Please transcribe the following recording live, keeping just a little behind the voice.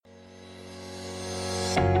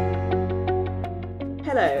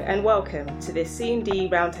Hello and welcome to this C&D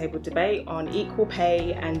Roundtable debate on equal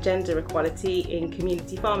pay and gender equality in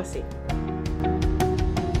community pharmacy.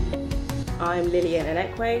 I'm Lillian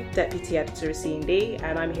Enekwe, Deputy Editor of C&D,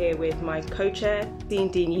 and I'm here with my co-chair,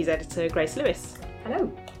 C&D News Editor Grace Lewis.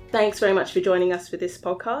 Hello. Thanks very much for joining us for this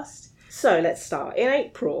podcast. So let's start. In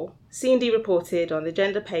April, C&D reported on the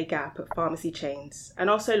gender pay gap at pharmacy chains and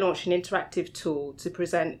also launched an interactive tool to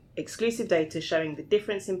present exclusive data showing the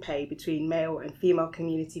difference in pay between male and female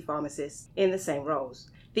community pharmacists in the same roles.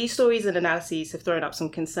 These stories and analyses have thrown up some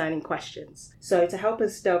concerning questions. So to help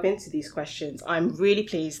us delve into these questions, I'm really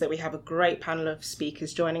pleased that we have a great panel of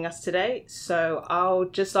speakers joining us today. So I'll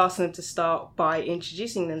just ask them to start by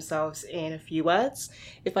introducing themselves in a few words.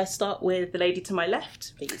 If I start with the lady to my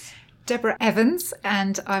left, please. Deborah Evans,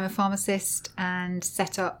 and I'm a pharmacist and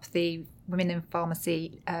set up the Women in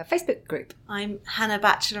Pharmacy Facebook group. I'm Hannah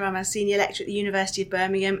Batchelor. I'm a senior lecturer at the University of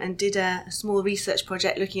Birmingham and did a small research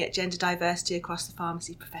project looking at gender diversity across the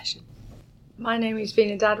pharmacy profession. My name is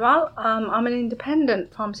Veena Dadwal. I'm an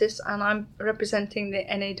independent pharmacist and I'm representing the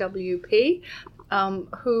NAWP,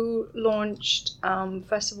 who launched,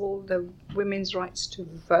 first of all, the women's rights to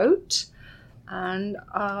vote and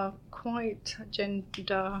are quite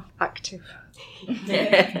gender active.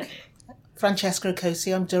 Francesca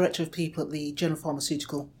Okosi, I'm Director of People at the General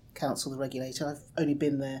Pharmaceutical Council, the regulator. I've only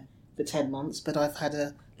been there for 10 months, but I've had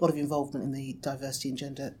a lot of involvement in the diversity and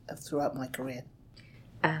gender throughout my career.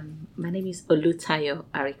 My name is Olutayo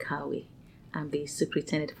Arikawi. I'm the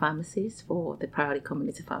Superintendent Pharmacist for the Priority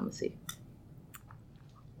Community Pharmacy.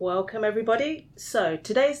 Welcome everybody. So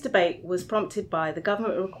today's debate was prompted by the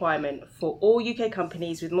government requirement for all UK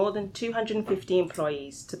companies with more than 250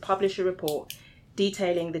 employees to publish a report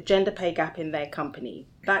detailing the gender pay gap in their company.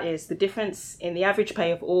 That is, the difference in the average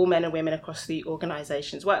pay of all men and women across the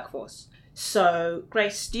organisation's workforce. So,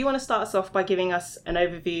 Grace, do you want to start us off by giving us an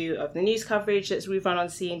overview of the news coverage that we've run on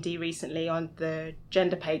C&D recently on the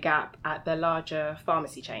gender pay gap at the larger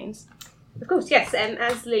pharmacy chains? Of course, yes.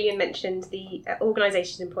 As Lillian mentioned, the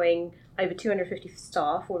organisations employing over 250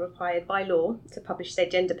 staff were required by law to publish their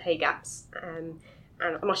gender pay gaps. And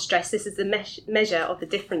I must stress this is the measure of the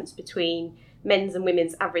difference between men's and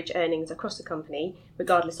women's average earnings across the company,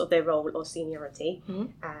 regardless of their role or seniority.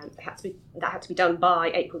 That had to be done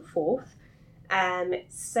by April 4th.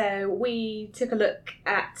 So we took a look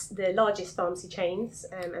at the largest pharmacy chains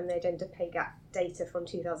and their gender pay gap data from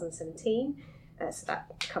 2017. So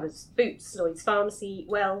that covers Boots, Lloyds Pharmacy,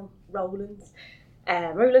 Well, Rowlands,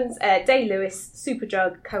 Day Lewis,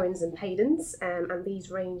 Superdrug, Cohen's and Paydens, and these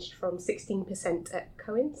ranged from 16% at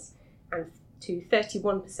Cohen's and to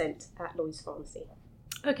 31% at Lloyds Pharmacy.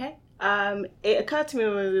 Okay. It occurred to me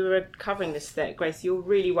when we were covering this that, Grace, you're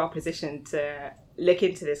really well positioned to look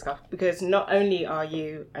into this stuff because not only are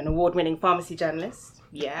you an award-winning pharmacy journalist,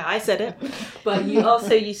 yeah, I said it, but you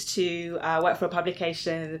also used to work for a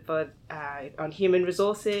publication on human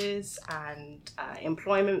resources and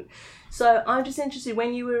employment. So I'm just interested,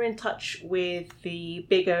 when you were in touch with the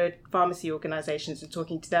bigger pharmacy organisations and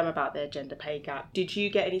talking to them about their gender pay gap, did you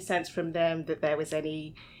get any sense from them that there was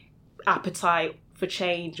any appetite for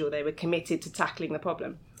change or they were committed to tackling the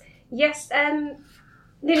problem? Yes,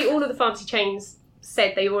 nearly all of the pharmacy chains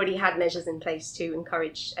said they already had measures in place to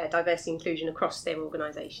encourage diversity and inclusion across their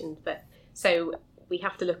organisations. But so we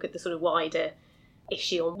have to look at the sort of wider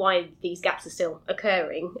issue on why these gaps are still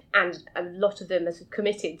occurring, and a lot of them are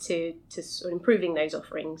committed to sort of improving those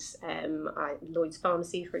offerings. Lloyds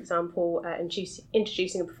Pharmacy, for example,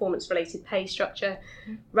 introducing a performance-related pay structure.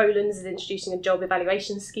 Rowlands is introducing a job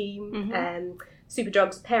evaluation scheme.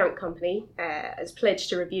 Superdrug's parent company has pledged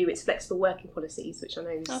to review its flexible working policies, which I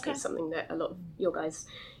know is something that a lot of your guys'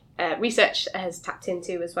 research has tapped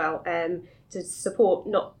into as well, to support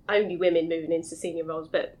not only women moving into senior roles,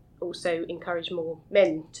 but also encourage more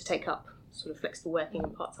men to take up sort of flexible working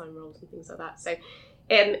and part-time roles and things like that. So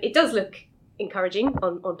it does look encouraging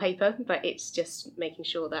on paper, but it's just making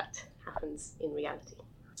sure that happens in reality.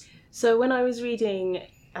 So when I was reading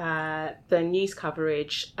the news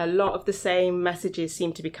coverage, a lot of the same messages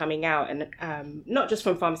seem to be coming out, and not just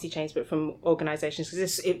from pharmacy chains but from organisations,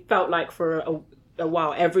 because it felt like for a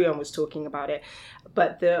while everyone was talking about it,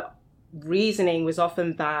 but the reasoning was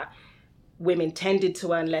often that women tended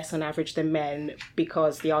to earn less on average than men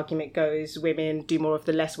because the argument goes women do more of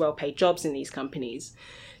the less well-paid jobs in these companies.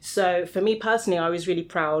 So for me personally, I was really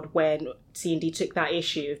proud when C&D took that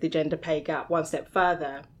issue of the gender pay gap one step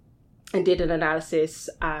further and did an analysis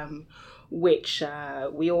which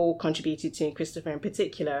we all contributed to, Christopher in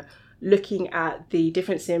particular, looking at the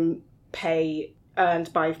difference in pay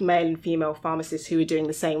earned by male and female pharmacists who were doing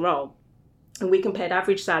the same role. And we compared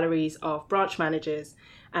average salaries of branch managers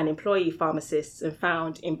and employee pharmacists and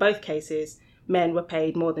found in both cases men were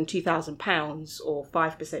paid more than £2,000 or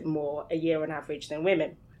 5% more a year on average than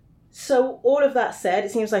women. So all of that said,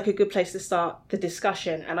 it seems like a good place to start the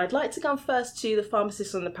discussion. And I'd like to come first to the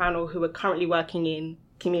pharmacists on the panel who are currently working in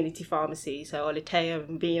community pharmacy, so Olutaya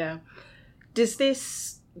and Vina. Does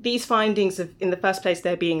these findings of, in the first place,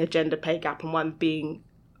 there being a gender pay gap and one being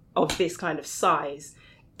of this kind of size,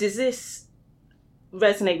 does this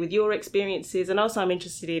resonate with your experiences? And also I'm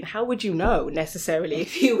interested in, how would you know necessarily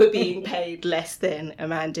if you were being paid less than a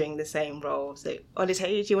man doing the same role? So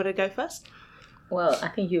Olutaya, do you want to go first? Well, I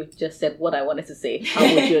think you just said what I wanted to say. How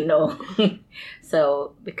would you know?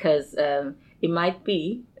 So, because it might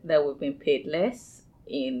be that we've been paid less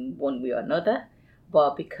in one way or another,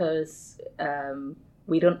 but because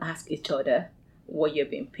we don't ask each other what you're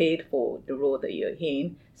being paid for the role that you're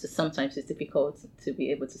in, so sometimes it's difficult to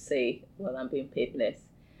be able to say, well, I'm being paid less.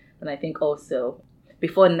 And I think also,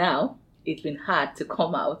 before now, it's been hard to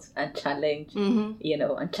come out and challenge,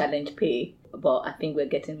 and challenge pay. But I think we're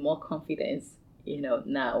getting more confidence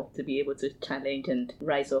now to be able to challenge and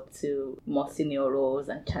rise up to more senior roles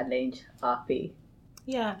and challenge our pay.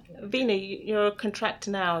 Yeah. Vina, you're a contractor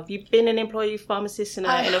now. Have you been an employee pharmacist in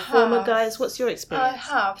a former guise? What's your experience? I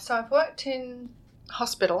have. So I've worked in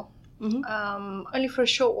hospital, only for a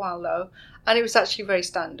short while though, and it was actually very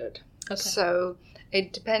standard. Okay. So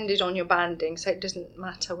it depended on your banding, so it doesn't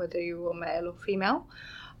matter whether you were male or female.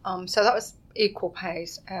 So that was equal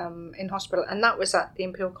pays in hospital, and that was at the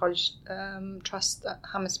Imperial College Trust at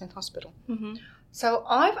Hammersmith Hospital. Mm-hmm. So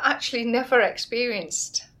I've actually never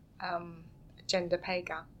experienced a gender pay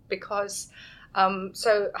gap because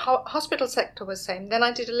hospital sector was same. Then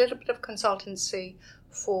I did a little bit of consultancy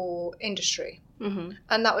for industry,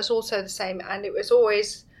 and that was also the same, and it was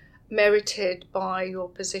always merited by your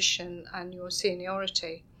position and your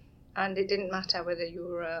seniority. And it didn't matter whether you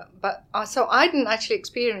were, so I didn't actually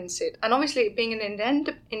experience it. And obviously, being an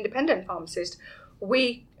independent pharmacist,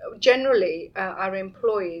 we generally, our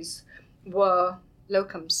employees were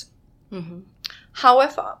locums. Mm-hmm.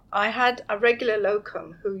 However, I had a regular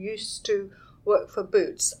locum who used to work for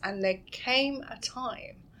Boots, and there came a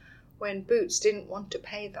time when Boots didn't want to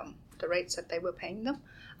pay them the rates that they were paying them.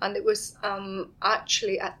 And it was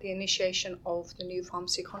actually at the initiation of the new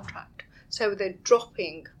pharmacy contract. So they're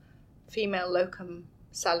dropping female locum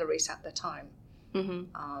salaries at the time,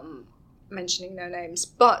 mentioning no names.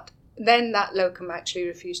 But then that locum actually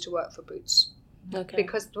refused to work for Boots. Okay.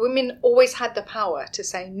 Because women always had the power to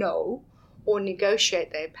say no or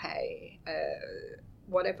negotiate their pay,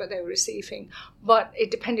 whatever they were receiving. But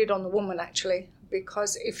it depended on the woman, actually,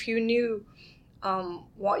 because if you knew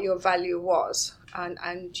what your value was,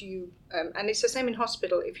 and you and it's the same in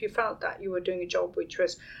hospital, if you felt that you were doing a job which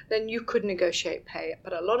was, then you could negotiate pay.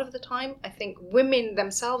 But a lot of the time, I think women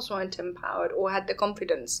themselves weren't empowered or had the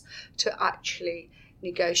confidence to actually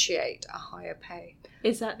negotiate a higher pay.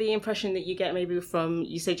 Is that the impression that you get maybe from,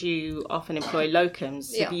 you said you often employ locums?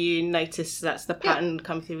 Yeah. Have you noticed that's the pattern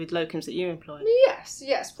come through with locums that you employ?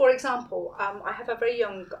 Yes. For example, I have a very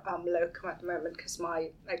young locum at the moment because my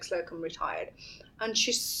ex-locum retired. And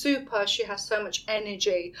she's super, she has so much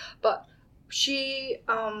energy. But she,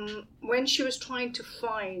 when she was trying to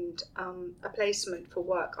find a placement for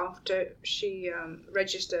work after she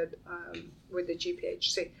registered with the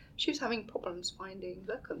GPHC, she was having problems finding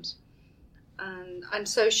locums. And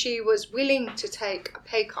so she was willing to take a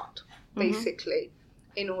pay cut, basically,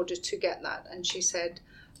 in order to get that. And she said,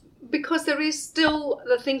 because there is still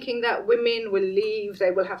the thinking that women will leave,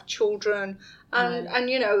 they will have children, and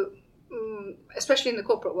especially in the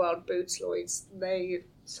corporate world, Boots, Lloyds, and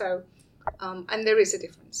there is a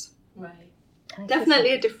difference. Right.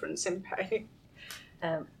 Definitely a difference in pay.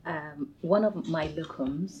 One of my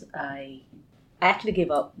locums, I actually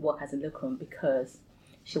gave up work as a locum because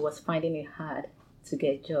she was finding it hard to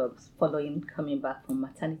get jobs following coming back from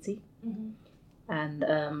maternity. And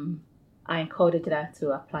I encouraged her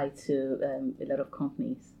to apply to a lot of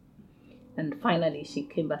companies. And finally, she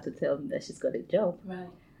came back to tell me that she's got a job. Right.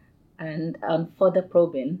 And on further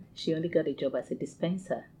probing, she only got a job as a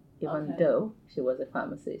dispenser, even though she was a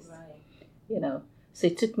pharmacist. Right. So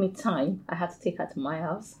it took me time. I had to take her to my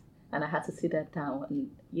house, and I had to sit her down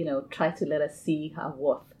and, try to let her see her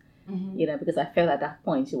worth. Because I felt at that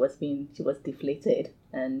point she was deflated,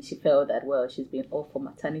 and she felt that, well, she's been off for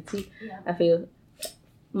maternity. Yeah. I feel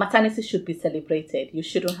maternity should be celebrated. You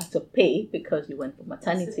shouldn't have to pay because you went for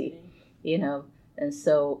maternity. Absolutely. And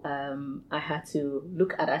so I had to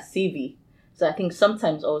look at her CV. So I think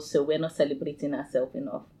sometimes also we're not celebrating ourselves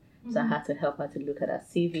enough. So I had to help her to look at her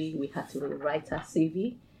CV. We had to rewrite her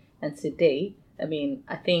CV And today, I mean,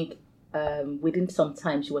 I think within some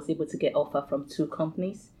time she was able to get offer from 2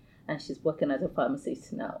 companies, and she's working as a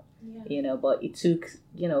pharmacist now. But it took,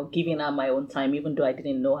 giving her my own time, even though I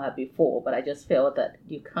didn't know her before, but I just felt that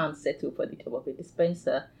you can't settle for the job of a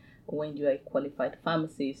dispenser when you're a qualified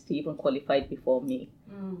pharmacist, even qualified before me.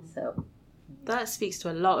 So that speaks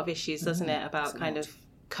to a lot of issues, doesn't it, about kind of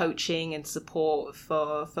coaching and support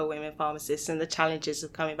for women pharmacists and the challenges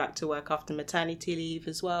of coming back to work after maternity leave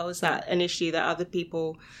as well. Is that an issue that other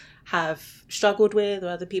people have struggled with or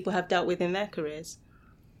other people have dealt with in their careers?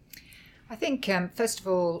 I think, first of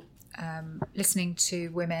all, listening to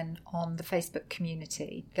women on the Facebook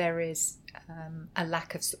community, there is a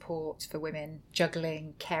lack of support for women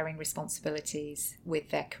juggling caring responsibilities with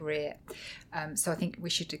their career. So I think we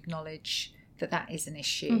should acknowledge that is an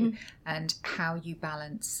issue, and how you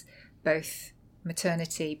balance both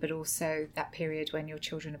maternity but also that period when your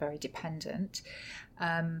children are very dependent.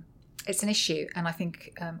 It's an issue, and I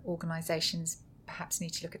think organisations perhaps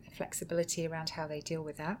need to look at the flexibility around how they deal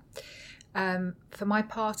with that. For my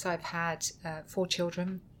part, I've had 4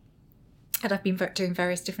 children, and I've been doing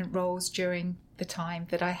various different roles during the time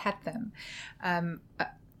that I had them.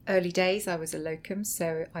 Early days, I was a locum,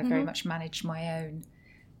 so I very much managed my own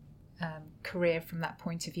career from that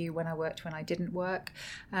point of view when I didn't work.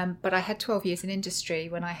 But I had 12 years in industry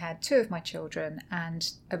when I had 2 of my children, and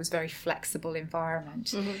it was a very flexible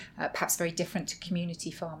environment, perhaps very different to community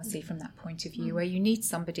pharmacy from that point of view, where you need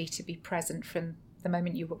somebody to be present from the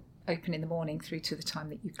moment you open in the morning through to the time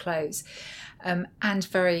that you close, and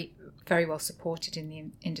very, very well supported in the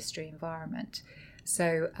industry environment.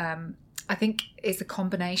 So I think it's a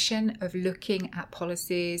combination of looking at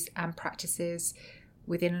policies and practices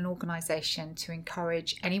within an organisation to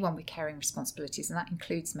encourage anyone with caring responsibilities, and that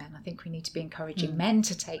includes men. I think we need to be encouraging men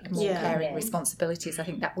to take more caring responsibilities. I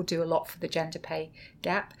think that will do a lot for the gender pay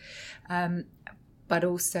gap, but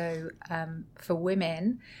also for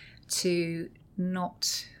women to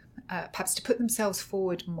not perhaps to put themselves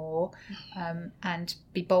forward more, and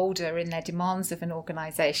be bolder in their demands of an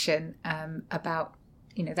organisation about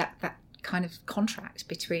that kind of contract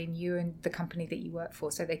between you and the company that you work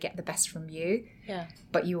for, so they get the best from you,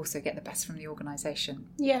 but you also get the best from the organisation.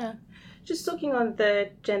 Just talking on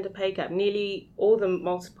the gender pay gap, nearly all the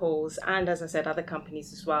multiples, and as I said, other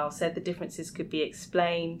companies as well, said the differences could be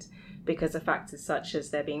explained because of factors such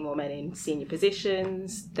as there being more men in senior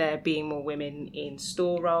positions, there being more women in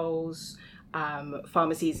store roles,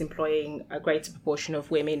 pharmacies employing a greater proportion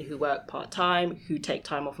of women who work part-time, who take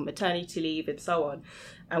time off on maternity leave, and so on,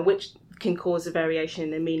 and which can cause a variation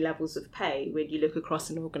in the mean levels of pay when you look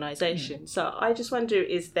across an organisation. So I just wonder,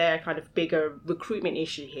 is there a kind of bigger recruitment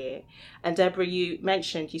issue here? And Deborah, you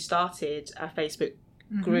mentioned you started a Facebook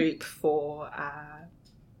group for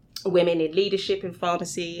women in leadership in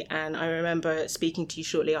pharmacy, and I remember speaking to you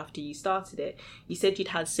shortly after you started it. You said you'd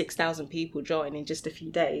had 6,000 people join in just a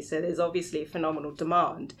few days, so there's obviously a phenomenal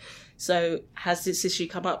demand. So has this issue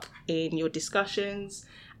come up in your discussions?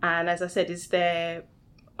 And as I said, is there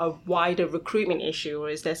a wider recruitment issue, or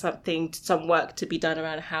is there some work to be done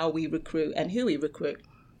around how we recruit and who we recruit?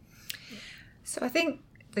 So I think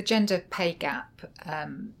the gender pay gap,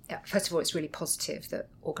 first of all, it's really positive that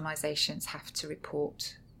organisations have to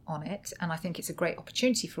report on it, and I think it's a great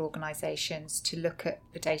opportunity for organisations to look at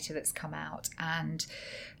the data that's come out and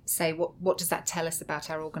say what does that tell us about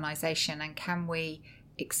our organisation, and can we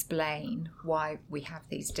explain why we have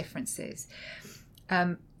these differences.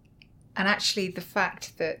 And actually the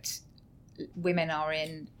fact that women are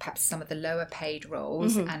in perhaps some of the lower paid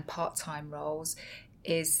roles and part-time roles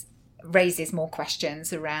raises more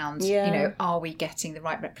questions around, are we getting the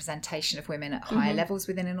right representation of women at higher levels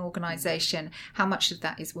within an organisation? How much of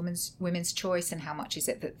that is women's choice, and how much is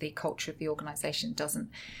it that the culture of the organisation doesn't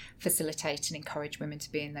facilitate and encourage women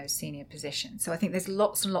to be in those senior positions? So I think there's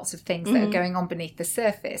lots and lots of things that are going on beneath the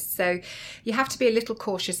surface. So you have to be a little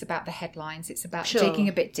cautious about the headlines. It's about digging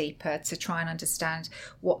a bit deeper to try and understand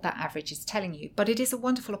what that average is telling you. But it is a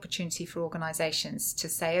wonderful opportunity for organisations to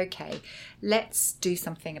say, okay, let's do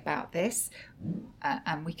something about this,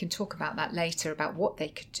 and we can talk about that later about what they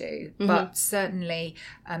could do, but certainly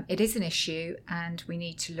it is an issue, and we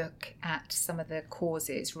need to look at some of the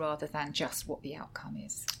causes rather than just what the outcome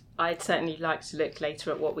is. I'd certainly like to look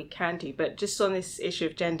later at what we can do, but just on this issue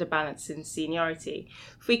of gender balance and seniority,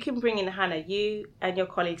 if we can bring in Hannah, you and your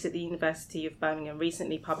colleagues at the University of Birmingham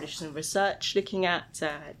recently published some research looking at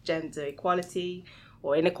gender equality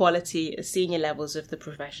or inequality at senior levels of the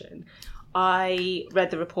profession. I read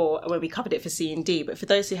the report when we covered it for C&D, but for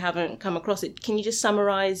those who haven't come across it, can you just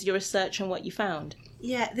summarise your research and what you found?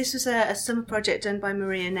 Yeah, this was a summer project done by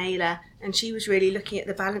Maria Naylor, and she was really looking at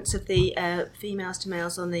the balance of the females to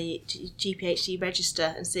males on the GPHC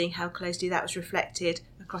register and seeing how closely that was reflected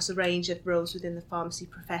across a range of roles within the pharmacy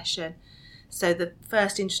profession. So the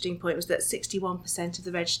first interesting point was that 61% of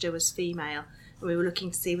the register was female, and we were looking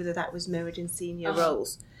to see whether that was mirrored in senior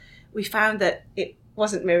roles. We found that it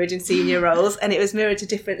wasn't mirrored in senior roles, and it was mirrored to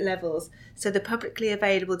different levels. So the publicly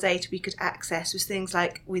available data we could access was things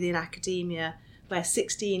like within academia, where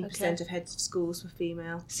 16% of heads of schools were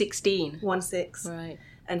female. 16? 1/6. Right.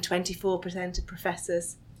 And 24% of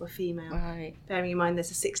professors were female. Right. Bearing in mind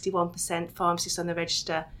there's a 61% pharmacist on the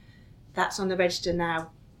register. That's on the register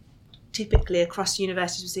now. Typically across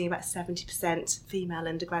universities we're seeing about 70% female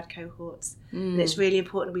undergrad cohorts. And it's really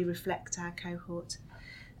important we reflect our cohort.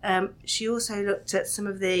 She also looked at some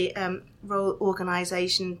of the role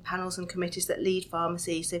organisation panels and committees that lead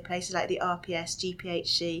pharmacy, so places like the RPS,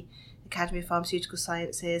 GPHC, Academy of Pharmaceutical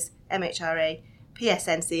Sciences, MHRA,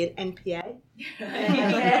 PSNC and NPA.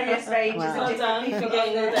 Various ranges of different people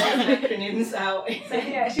getting all those acronyms out. So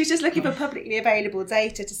yeah, she was just looking for publicly available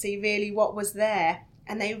data to see really what was there.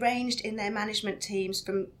 And they ranged in their management teams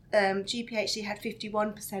from GPHC had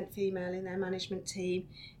 51% female in their management team,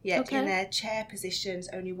 yet in their chair positions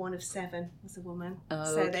only 1 of 7 was a woman.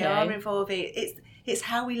 So they are involving. It's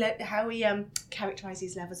how we characterise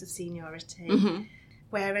these levels of seniority. Mm-hmm.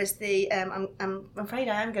 Whereas the I'm afraid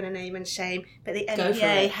I am going to name and shame, but the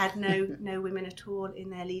NPA had no women at all in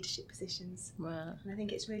their leadership positions. Wow. And I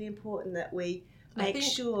think it's really important that we make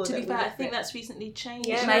sure. To be fair, I think that's recently changed.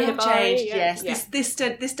 Yeah, it may have changed. Yes, yeah.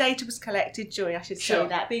 This data was collected during, I should say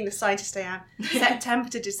that, being the scientist I am, September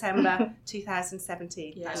to December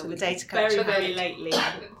 2017. Yeah, that's when the data collection very lately.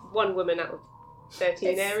 1 woman out of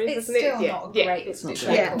 13 areas, it's isn't it? Still not a great it's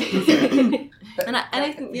record. And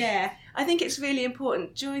I think it's really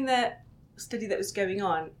important during the study that was going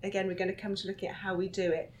on. Again, we're going to come to looking at how we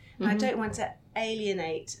do it. Mm-hmm. I don't want to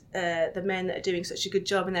alienate the men that are doing such a good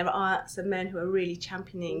job, and there are some men who are really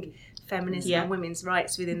championing feminism and women's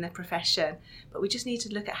rights within their profession, but we just need to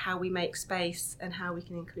look at how we make space and how we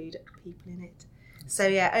can include people in it. So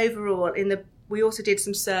overall we also did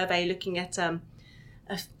some survey looking at a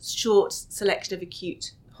short selection of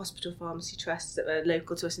acute hospital pharmacy trusts that were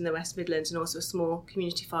local to us in the West Midlands, and also a small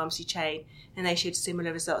community pharmacy chain, and they showed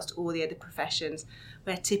similar results to all the other professions,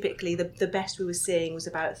 where typically the best we were seeing was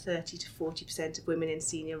about 30 to 40% of women in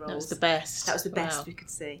senior roles. That was the best. That was the best we could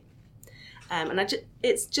see. And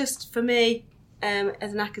it's just, for me,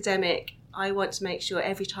 as an academic, I want to make sure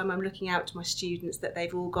every time I'm looking out to my students that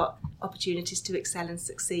they've all got opportunities to excel and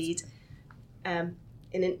succeed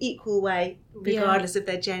in an equal way, regardless of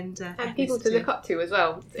their gender. And people to look up to as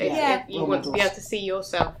well. You want to be able to see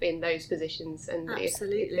yourself in those positions. And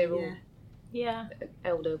absolutely, if they're all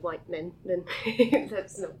elder white men, then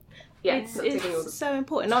that's not... Yeah, it's so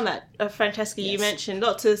important on that. Francesca, you mentioned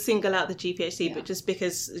not to single out the GPHC, but just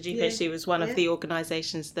because the GPHC was one of the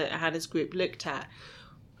organisations that Hannah's group looked at.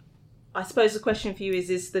 I suppose the question for you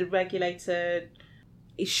is the regulator...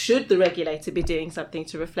 Should the regulator be doing something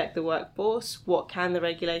to reflect the workforce? What can the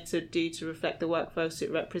regulator do to reflect the workforce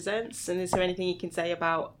it represents? And is there anything you can say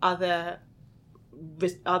about other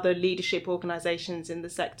leadership organisations in the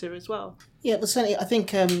sector as well? Yeah, well, certainly I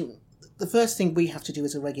think the first thing we have to do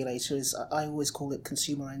as a regulator is, I always call it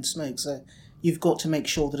consumer-owned smoke. So you've got to make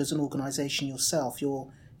sure that as an organisation yourself,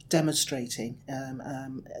 you're demonstrating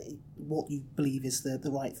what you believe is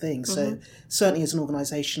the right thing. Mm-hmm. So certainly as an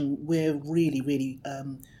organisation, we're really, really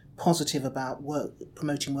positive about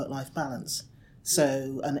promoting work-life balance.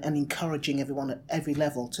 So and encouraging everyone at every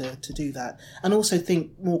level to do that, and also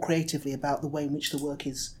think more creatively about the way in which the work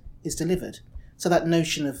is delivered. So that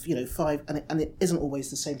notion of 5, and it isn't always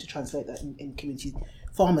the same to translate that in community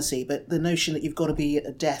pharmacy, but the notion that you've got to be at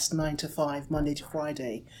a desk 9 to 5, Monday to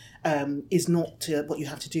Friday, is not what you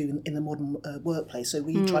have to do in the modern workplace. So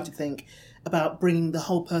we try to think about bringing the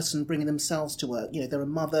whole person, bringing themselves to work. They're a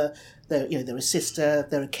mother, they're a sister,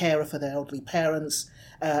 they're a carer for their elderly parents,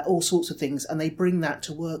 all sorts of things, and they bring that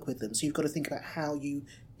to work with them. So you've got to think about how you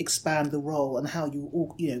expand the role and how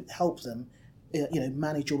you help them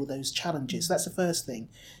manage all of those challenges. So that's the first thing.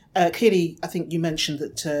 Clearly, I think you mentioned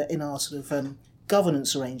that in our sort of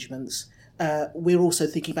governance arrangements, we're also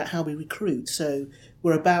thinking about how we recruit. So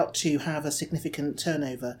we're about to have a significant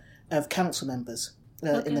turnover of council members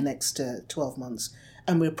in the next 12 months,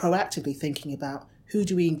 and we're proactively thinking about who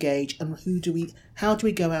do we engage and how do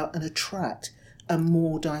we go out and attract a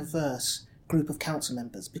more diverse group of council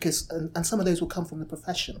members, because and some of those will come from the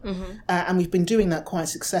profession, and we've been doing that quite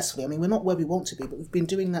successfully. I mean, we're not where we want to be, but we've been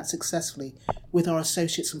doing that successfully with our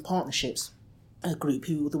associates and partnerships group,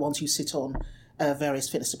 who are the ones who sit on various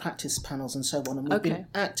fitness to practice panels and so on. And we've been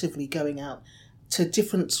actively going out to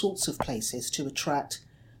different sorts of places to attract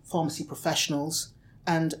pharmacy professionals.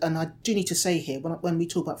 And I do need to say here, when we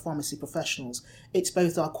talk about pharmacy professionals, it's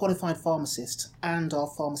both our qualified pharmacists and our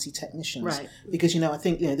pharmacy technicians. Right. Because, I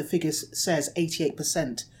think, the figures says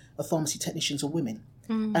 88% of pharmacy technicians are women.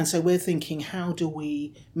 And so we're thinking, how do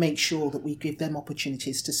we make sure that we give them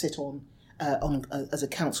opportunities to sit on as a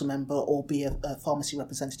council member or be a pharmacy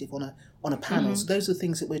representative on a panel? So those are the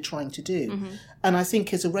things that we're trying to do. And I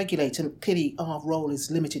think as a regulator, clearly our role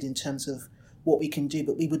is limited in terms of what we can do,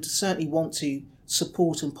 but we would certainly want to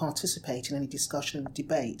support and participate in any discussion and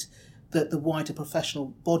debate that the wider professional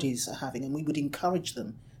bodies are having, and we would encourage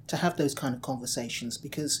them to have those kind of conversations,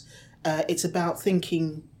 because it's about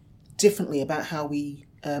thinking differently about how we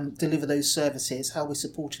deliver those services, how we're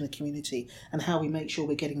supporting the community, and how we make sure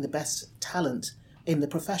we're getting the best talent in the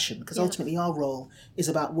profession, because ultimately our role is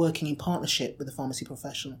about working in partnership with the pharmacy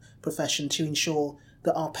profession to ensure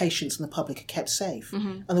that our patients and the public are kept safe.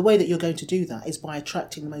 And the way that you're going to do that is by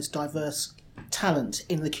attracting the most diverse talent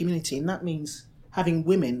in the community, and that means having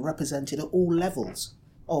women represented at all levels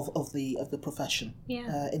of the profession,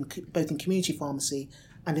 both in community pharmacy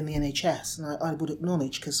and in the NHS. And I would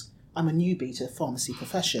acknowledge, because I'm a newbie to the pharmacy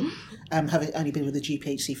profession, having only been with the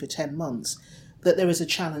GPHC for 10 months, that there is a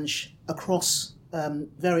challenge across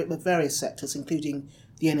various sectors, including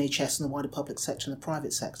the NHS and the wider public sector and the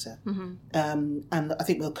private sector. And I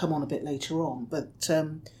think we'll come on a bit later on, but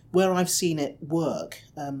where I've seen it work,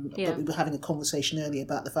 but we were having a conversation earlier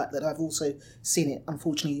about the fact that I've also seen it,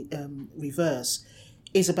 unfortunately, reverse,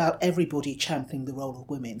 is about everybody championing the role of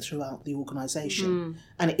women throughout the organisation.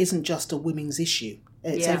 And it isn't just a women's issue,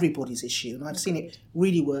 it's everybody's issue. And I've seen it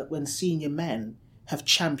really work when senior men have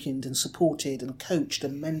championed and supported and coached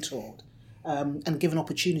and mentored and given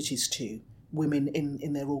opportunities to women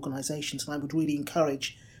in their organisations. And I would really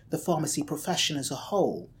encourage the pharmacy profession as a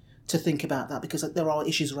whole to think about that, because there are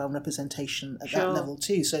issues around representation at that level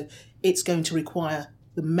too. So it's going to require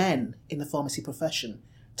the men in the pharmacy profession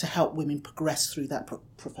to help women progress through that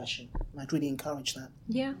profession. And I'd really encourage that.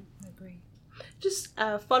 Yeah. I agree. Just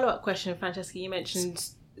a follow-up question, Francesca. You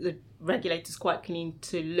mentioned the regulators quite keen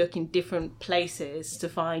to look in different places to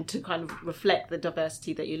kind of reflect the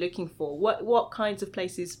diversity that you're looking for. What kinds of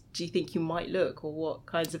places do you think you might look, or what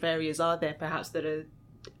kinds of areas are there perhaps that are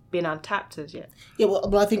been untapped as yet? Yeah,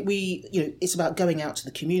 well, I think it's about going out to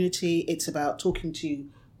the community. It's about talking to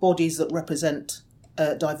bodies that represent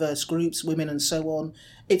diverse groups, women and so on.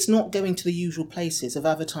 It's not going to the usual places of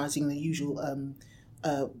advertising, the usual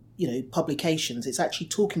publications. It's actually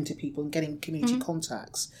talking to people and getting community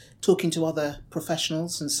contacts, talking to other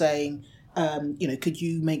professionals and saying, could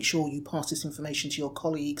you make sure you pass this information to your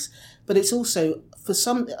colleagues? But it's also, for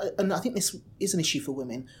some, and I think this is an issue for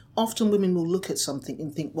women, often women will look at something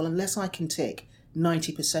and think, well, unless I can tick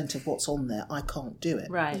 90% of what's on there, I can't do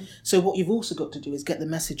it. Right. So what you've also got to do is get the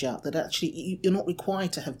message out that actually you're not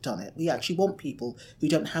required to have done it. We actually want people who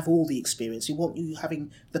don't have all the experience. We want you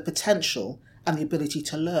having the potential and the ability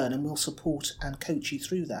to learn, and we'll support and coach you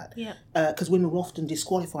through that. Yeah. Because women will often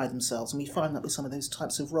disqualify themselves, and we find that with some of those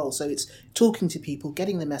types of roles. So it's talking to people,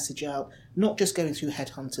 getting the message out, not just going through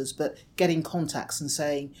headhunters, but getting contacts and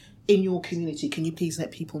saying, in your community, can you please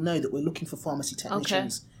let people know that we're looking for pharmacy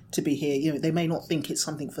technicians to be here? They may not think it's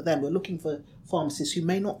something for them. We're looking for pharmacists who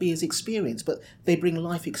may not be as experienced, but they bring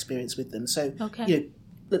life experience with them. So,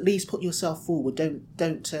 at least put yourself forward.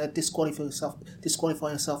 Don't disqualify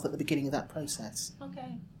yourself at the beginning of that process.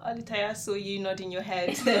 Okay. Olitei, I saw you nodding your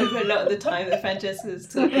head a lot of the time that Francesca was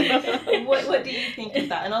talking. What do you think of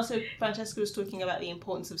that? And also, Francesca was talking about the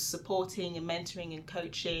importance of supporting and mentoring and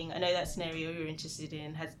coaching. I know that's an area you're interested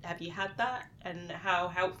in. Have you had that? And how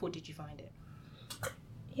helpful did you find it?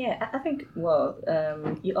 Yeah, I think,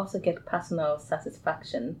 you also get personal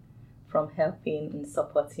satisfaction from helping and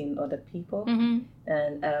supporting other people.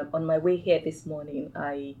 And on my way here this morning,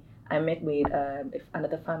 I met with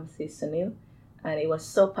another pharmacist, Sunil, and he was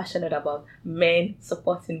so passionate about men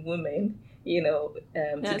supporting women,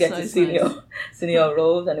 to get to senior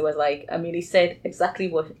roles. And it was like, he said exactly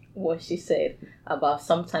what she said about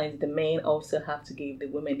sometimes the men also have to give the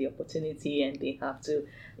women the opportunity, and they have to,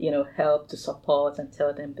 help to support and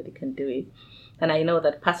tell them that they can do it. And I know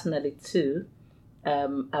that personally too,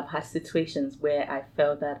 I've had situations where I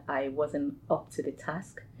felt that I wasn't up to the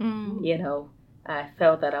task. I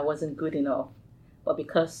felt that I wasn't good enough. But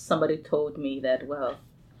because somebody told me that,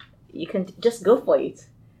 you can just go for it.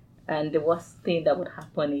 And the worst thing that would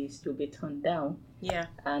happen is you'll be turned down. Yeah.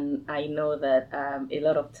 And I know that a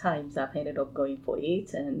lot of times I've ended up going for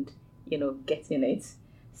it and, getting it.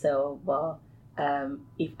 So,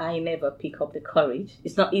 if I never pick up the courage,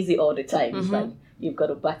 it's not easy all the time. It's like you've got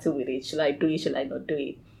to battle with it. Should I do it? Should I not do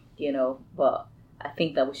it? But I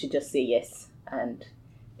think that we should just say yes, and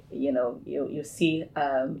you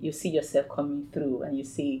see yourself coming through, and you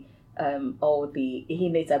see all the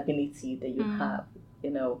innate ability that you have.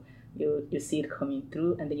 You see it coming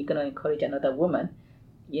through, and then you're gonna encourage another woman.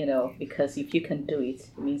 Because if you can do it,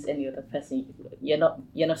 it means any other person, you're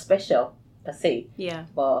not special per se. Yeah.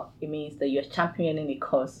 But it means that you're championing a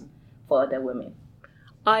cause for other women.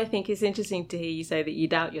 I think it's interesting to hear you say that you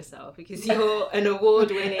doubt yourself, because you're an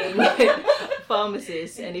award-winning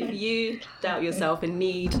pharmacist, and if you doubt yourself and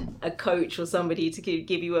need a coach or somebody to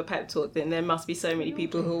give you a pep talk, then there must be so many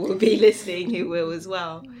people who will be listening who will as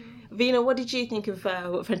well. Veena, what did you think of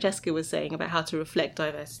what Francesca was saying about how to reflect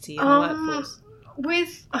diversity in the workforce?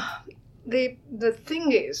 With the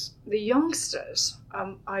thing is, the youngsters,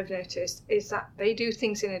 I've noticed, is that they do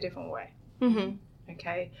things in a different way. Mm-hmm.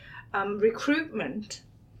 Okay, recruitment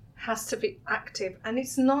has to be active, and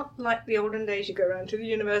it's not like the olden days. You go around to the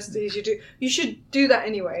universities. You should do that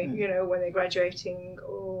anyway. When they're graduating,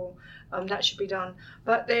 or that should be done.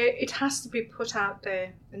 But it has to be put out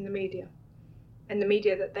there in the media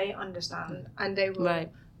that they understand, and they will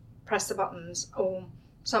press the buttons or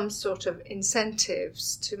some sort of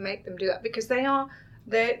incentives to make them do that, because their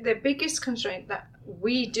biggest constraint that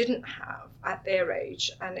we didn't have at their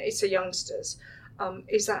age, and it's the youngsters,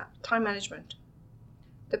 is that time management.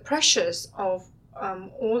 The pressures of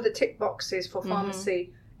all the tick boxes for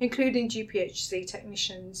pharmacy, including GPHC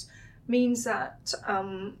technicians, means that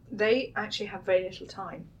they actually have very little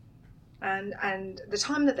time. And the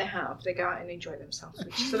time that they have, they go out and enjoy themselves,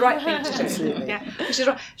 which is the right thing to do. Absolutely. Yeah, which is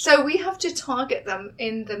right. So we have to target them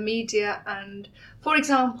in the media, and, for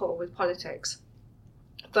example, with politics,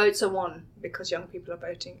 votes are won because young people are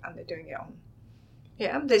voting and they're doing it on.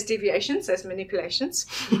 Yeah, there's deviations, there's manipulations.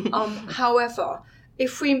 However,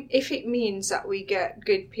 if it means that we get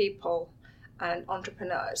good people and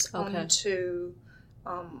entrepreneurs onto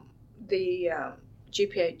the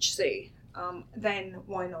GPHC, then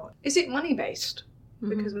why not? Is it money based?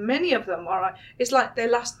 Because many of them are. It's like their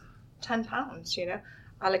last £10.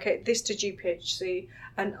 Allocate this to GPHC,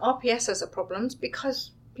 and RPS has problems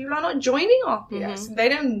because people are not joining RPS. They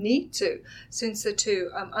don't need to, since the two,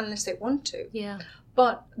 unless they want to. Yeah.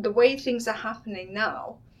 But the way things are happening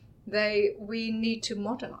now, we need to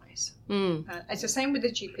modernise. It's the same with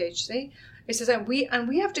the GPHC. It's the same.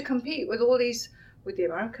 We have to compete with all these, with the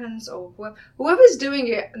Americans or whoever's doing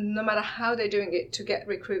it, no matter how they're doing it, to get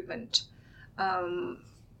recruitment. And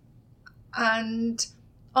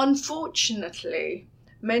unfortunately,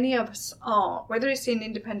 many of us are, whether it's in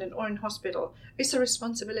independent or in hospital, it's a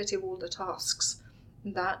responsibility of all the tasks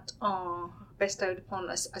that are bestowed upon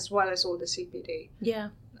us, as well as all the CPD. Yeah.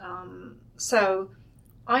 So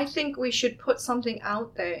I think we should put something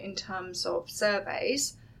out there in terms of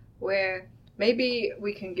surveys where maybe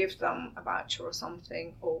we can give them a voucher or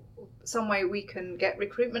something, or some way we can get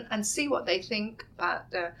recruitment and see what they think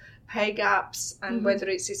about the pay gaps, and whether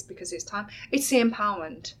it's just because it's time. It's the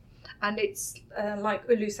empowerment. And it's like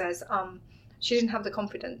Ulu says, she didn't have the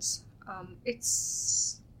confidence.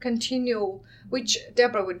 It's continual, which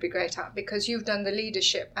Deborah would be great at, because you've done the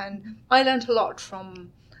leadership, and I learned a lot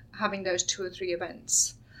from having those 2 or 3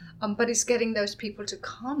 events. But it's getting those people to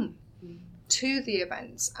come to the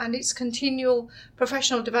events, and it's continual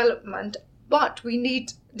professional development, but we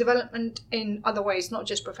need development in other ways, not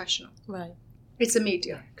just professional. Right. It's a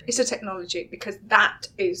media, it's a technology, because that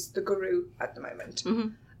is the guru at the moment.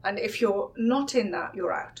 And if you're not in that,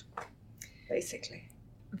 you're out, basically.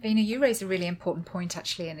 Veena, you raise a really important point,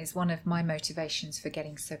 actually, and is one of my motivations for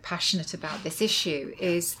getting so passionate about this issue,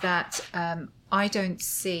 is that I don't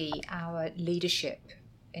see our leadership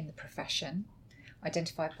in the profession,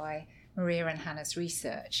 identified by Maria and Hannah's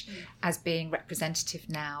research, as being representative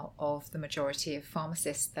now of the majority of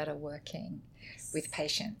pharmacists that are working with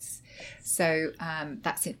patients. So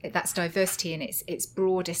that's diversity in its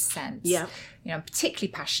broadest sense. Yeah. I'm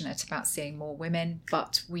particularly passionate about seeing more women,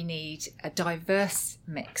 but we need a diverse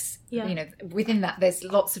mix. Yeah. Within that, there's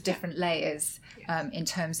lots of different layers in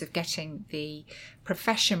terms of getting the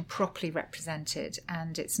profession properly represented,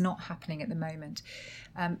 and it's not happening at the moment.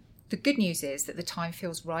 The good news is that the time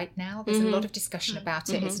feels right now. There's a lot of discussion about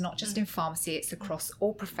it. It's not just in pharmacy, it's across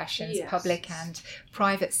all professions, public and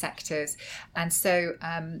private sectors. And so,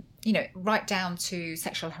 right down to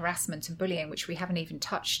sexual harassment and bullying, which we haven't even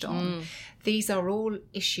touched on. These are all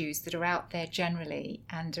issues that are out there generally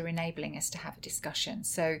and are enabling us to have a discussion.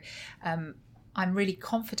 So I'm really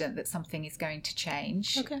confident that something is going to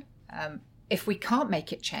change. Okay. If we can't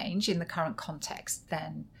make it change in the current context,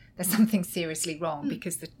 then there's something seriously wrong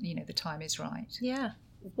because the time is right. Yeah.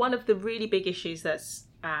 One of the really big issues that's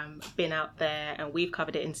been out there, and we've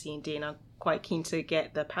covered it in C&D, and I'm quite keen to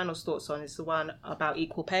get the panel's thoughts on, is the one about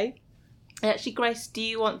equal pay. Actually, Grace, do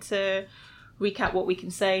you want to recap what we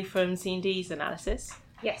can say from C&D's analysis?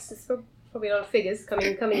 Yes, there's probably a lot of figures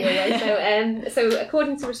coming your way. So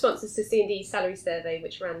according to responses to C&D's salary survey,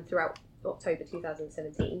 which ran throughout October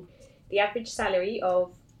 2017, the average salary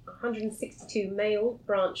of 162 male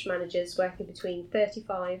branch managers working between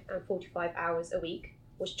 35 and 45 hours a week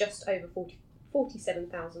was just over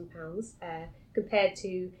 £47,000 compared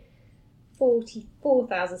to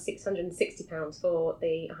 £44,660 for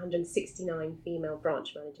the 169 female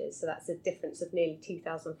branch managers. So that's a difference of nearly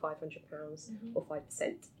 £2,500 or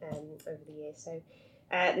 5% over the year. So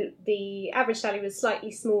the average salary was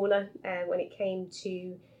slightly smaller when it came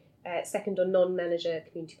to second or non-manager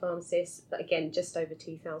community pharmacists, but again, just over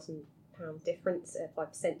 £2,000 difference,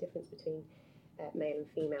 5% difference between male and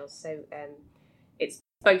females. So it's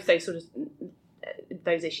both those sort of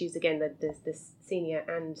those issues again, the senior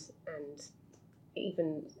and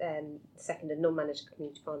even second and non-manager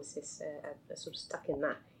community pharmacists are sort of stuck in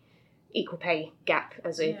that equal pay gap,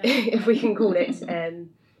 if we can call it,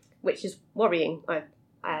 which is worrying.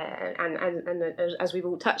 And as we've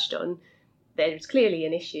all touched on, there's clearly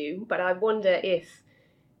an issue, but I wonder if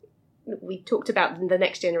we talked about the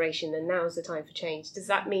next generation and now's the time for change. Does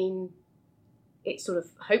that mean it's sort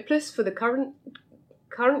of hopeless for the current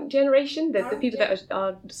generation? The people that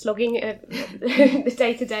are slogging the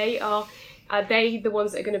day to day, are they the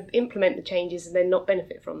ones that are going to implement the changes and then not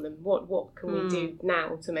benefit from them? What can we do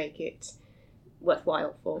now to make it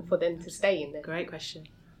worthwhile for them to stay in there? Great question.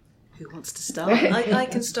 Who wants to start? I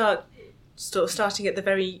can starting at the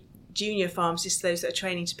very junior pharmacists, those that are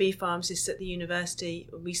training to be pharmacists at the university.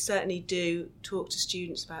 We certainly do talk to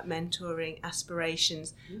students about mentoring,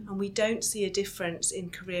 aspirations, and we don't see a difference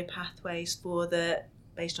in career pathways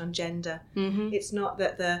based on gender. It's not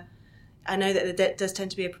that I know that there does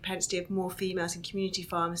tend to be a propensity of more females in community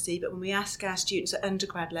pharmacy, but when we ask our students at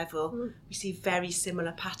undergrad level, we see very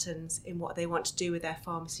similar patterns in what they want to do with their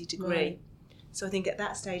pharmacy degree. Right. So I think at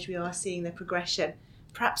that stage we are seeing the progression.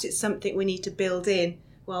 Perhaps it's something we need to build in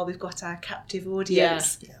while we've got our captive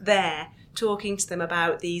audience there, talking to them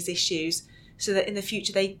about these issues, so that in the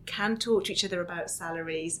future they can talk to each other about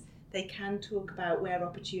salaries, they can talk about where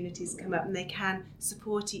opportunities come up, and they can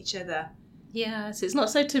support each other. Yeah, so it's not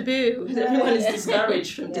so taboo. Everyone is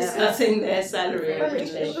discouraged from discussing their salary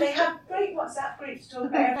openly. They have great WhatsApp groups to talk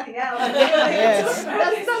about everything else.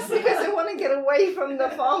 That's because they want to get away from the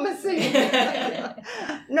pharmacy.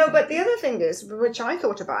 No, but the other thing is, which I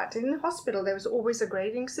thought about, in the hospital there was always a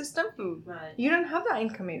grading system. Right. You don't have that in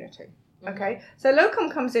community. Okay, so locum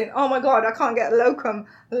comes in. Oh my God, I can't get a locum.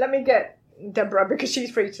 Let me get Deborah because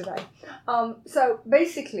she's free today. So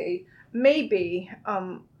basically, maybe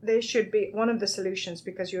there should be one of the solutions,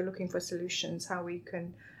 because you're looking for solutions, how we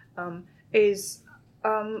can is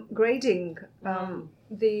grading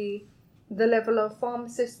the level of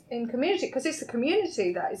pharmacists in community, because it's the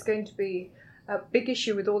community that is going to be a big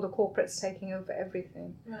issue with all the corporates taking over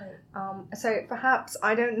everything. Right. So perhaps,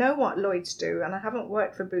 I don't know what Lloyds do, and I haven't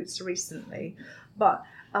worked for Boots recently, but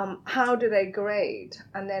how do they grade,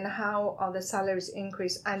 and then how are the salaries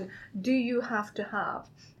increased, and do you have to have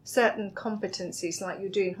certain competencies like you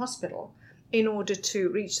do in hospital in order to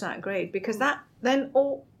reach that grade? Because that then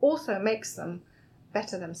also makes them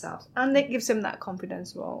better themselves, and it gives them that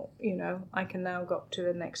confidence. Well, I can now go up to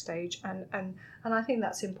the next stage, and I think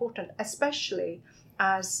that's important, especially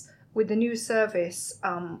as with the new service,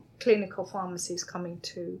 clinical pharmacy is coming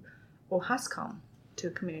to, or has come to,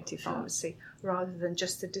 community pharmacy rather than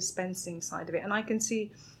just the dispensing side of it. And I can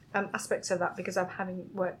see aspects of that because I'm having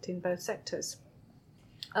worked in both sectors.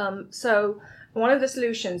 So one of the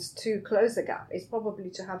solutions to close the gap is probably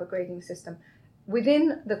to have a grading system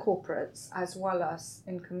within the corporates as well as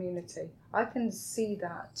in community. I can see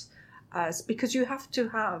that as, because you have to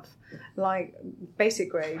have like basic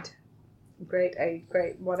grade, grade A,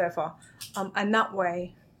 grade whatever, and that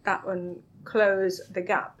way that will close the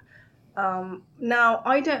gap. Now,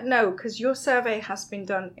 I don't know, because your survey has been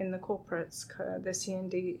done in the corporates, the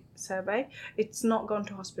C&D survey. It's not gone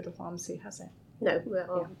to hospital pharmacy, has it?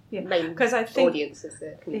 No, main because I think audience is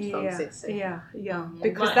the community pharmacists.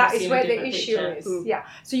 Because that is where the issue is. Yeah,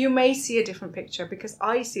 so you may see a different picture, because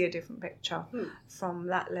I see a different picture from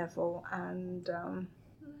that level. And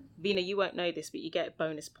Veena, you won't know this, but you get a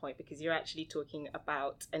bonus point because you're actually talking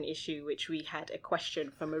about an issue which we had a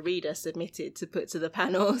question from a reader submitted to put to the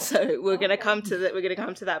panel. So we're going to come to that. We're going to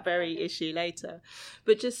come to that very issue later.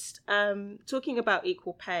 But just talking about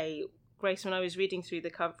equal pay, Grace, when I was reading through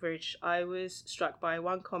the coverage, I was struck by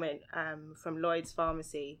one comment from Lloyd's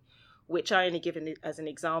Pharmacy, which I only given as an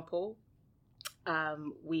example.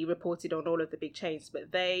 We reported on all of the big chains,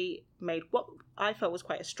 but they made what I felt was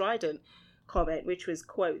quite a strident comment, which was,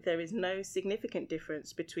 quote, "There is no significant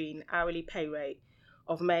difference between hourly pay rate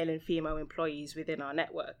of male and female employees within our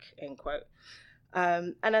network," end quote.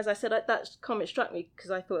 And as I said, that comment struck me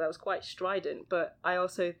because I thought that was quite strident, but I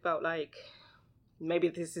also felt like, maybe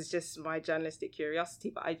this is just my journalistic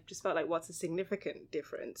curiosity, but I just felt like, what's a significant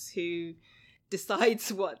difference? Who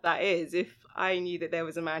decides what that is? If I knew that there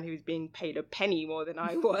was a man who was being paid a penny more than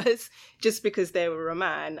I was, just because they were a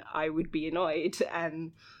man, I would be annoyed.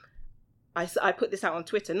 And I put this out on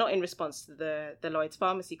Twitter, not in response to the Lloyd's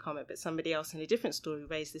Pharmacy comment, but somebody else in a different story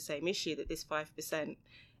raised the same issue, that this 5%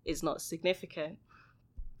 is not significant.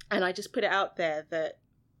 And I just put it out there that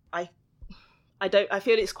I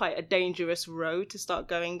feel it's quite a dangerous road to start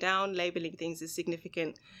going down, labelling things as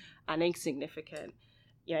significant and insignificant.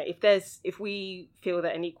 You know, if we feel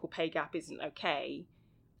that an equal pay gap isn't okay,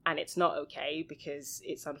 and it's not okay because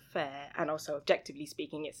it's unfair, and also objectively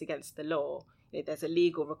speaking, it's against the law. There's a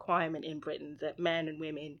legal requirement in Britain that men and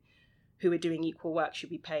women who are doing equal work should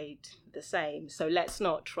be paid the same. So let's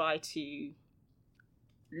not try to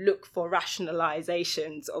look for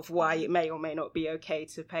rationalizations of why it may or may not be okay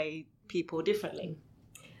to pay people differently.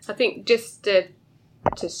 I think just to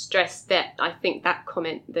stress that, I think that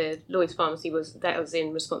comment, the Lloyd's Pharmacy, was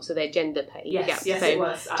in response to their gender pay gap. Yes, so it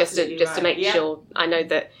was. Just to make sure, I know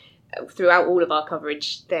that throughout all of our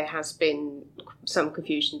coverage, there has been some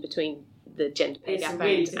confusion between the gender pay It's gap a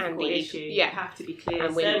really and the issue. Yeah, You have to be clear.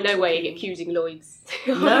 and we're in no way accusing Lloyd's.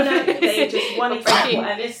 No, they're just one example.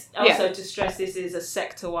 And this also to stress, this is a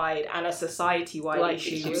sector-wide and a society-wide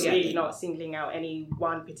issue. We're really not singling out any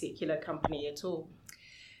one particular company at all.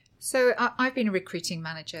 So I've been a recruiting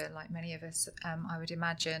manager, like many of us, I would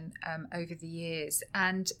imagine, over the years.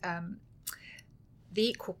 And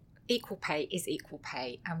the equal pay is equal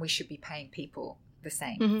pay, and we should be paying people the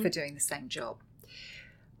same for doing the same job.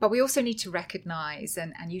 But we also need to recognise,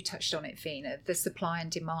 and you touched on it, Vina, the supply and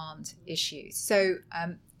demand issues. So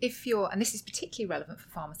if you're, and this is particularly relevant for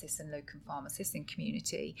pharmacists and locum pharmacists in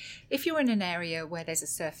community, if you're in an area where there's a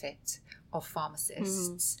surfeit of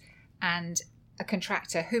pharmacists and a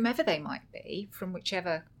contractor, whomever they might be, from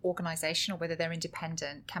whichever organisation or whether they're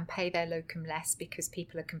independent, can pay their locum less because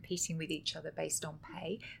people are competing with each other based on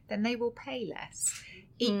pay, then they will pay less.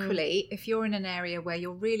 Equally, if you're in an area where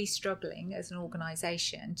you're really struggling as an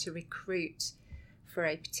organisation to recruit for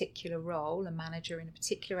a particular role, a manager in a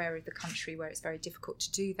particular area of the country where it's very difficult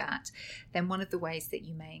to do that, then one of the ways that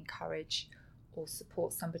you may encourage or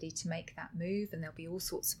support somebody to make that move, and there'll be all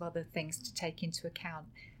sorts of other things to take into account,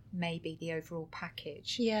 maybe the overall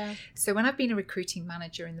package. Yeah. So when I've been a recruiting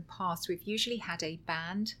manager in the past, we've usually had a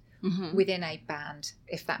band within a band,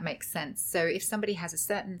 if that makes sense. So if somebody has a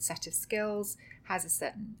certain set of skills, has a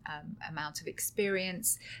certain amount of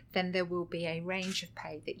experience, then there will be a range of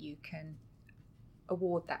pay that you can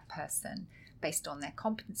award that person based on their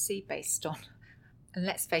competency, based on, and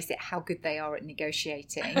let's face it, how good they are at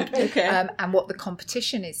negotiating, and what the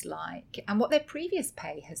competition is like, and what their previous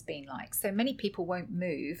pay has been like. So many people won't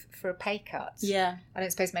move for a pay cut. Yeah, I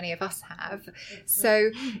don't suppose many of us have.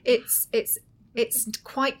 So it's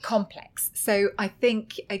quite complex. So I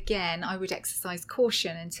think, again, I would exercise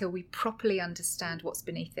caution until we properly understand what's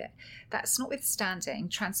beneath it. That's notwithstanding,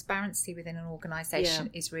 transparency within an organisation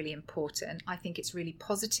is really important. I think it's really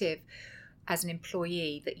positive as an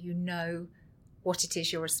employee that you know what it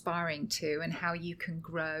is you're aspiring to and how you can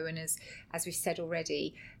grow. And as we've said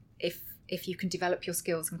already, if you can develop your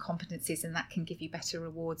skills and competencies and that can give you better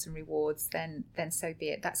rewards, then so be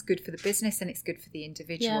it. That's good for the business and it's good for the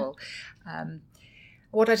individual. Yeah.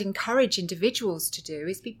 What I'd encourage individuals to do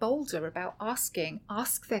is be bolder about ask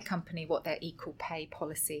their company what their equal pay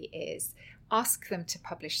policy is. Ask them to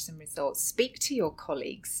publish some results. Speak to your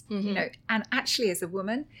colleagues, and actually as a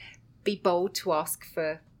woman, be bold to ask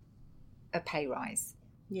for a pay rise.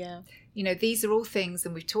 Yeah. These are all things,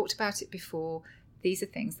 and we've talked about it before, these are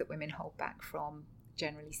things that women hold back from,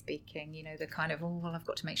 generally speaking. The kind of, I've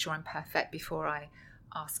got to make sure I'm perfect before I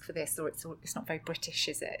ask for this, or it's not very British,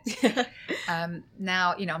 is it?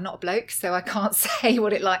 Now, I'm not a bloke, so I can't say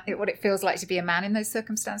what it feels like to be a man in those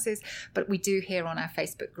circumstances, but we do hear on our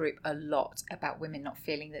Facebook group a lot about women not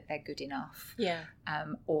feeling that they're good enough,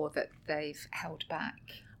 or that they've held back.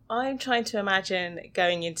 I'm trying to imagine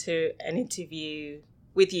going into an interview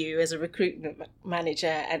with you as a recruitment manager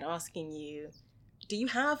and asking you, do you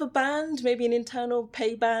have a band, maybe an internal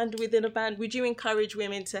pay band within a band? Would you encourage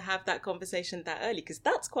women to have that conversation that early? Because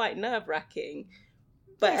that's quite nerve-wracking.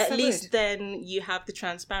 But Yes, at I least would. then you have the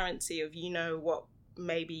transparency of, what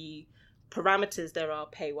maybe parameters there are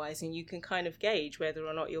pay-wise, and you can kind of gauge whether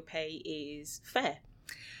or not your pay is fair.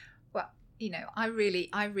 Well, I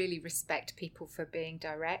really respect people for being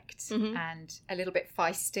direct and a little bit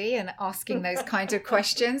feisty and asking those kind of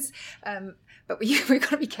questions. But we've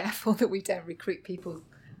got to be careful that we don't recruit people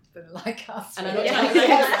that are like us. And I'm not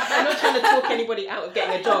trying to talk anybody out of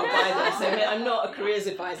getting a job either. So I'm not a careers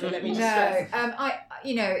advisor. Let me just stress.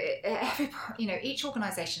 Each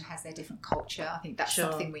organisation has their different culture. I think that's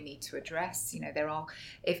something we need to address. There are,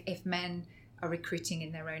 if men are recruiting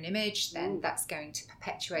in their own image, then that's going to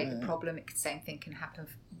perpetuate the problem. The same thing can happen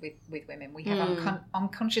with women. We have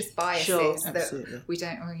unconscious biases that we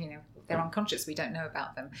don't, they're unconscious, we don't know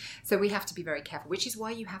about them. So we have to be very careful, which is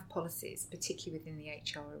why you have policies, particularly within the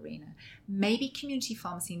HR arena. Maybe community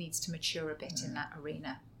pharmacy needs to mature a bit in that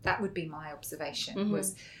arena. That would be my observation,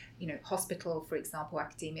 was, hospital, for example,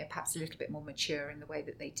 academia, perhaps a little bit more mature in the way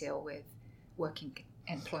that they deal with working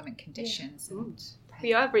employment conditions. And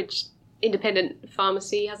the average independent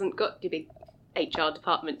pharmacy hasn't got a big HR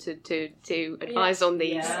department to advise on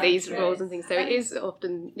these roles and things. So it is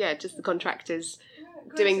often, just the contractors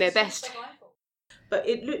doing their best. But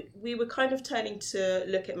we were kind of turning to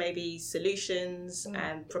look at maybe solutions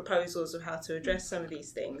and proposals of how to address some of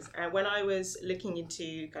these things. And when I was looking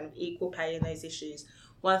into kind of equal pay and those issues,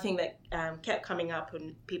 one thing that kept coming up,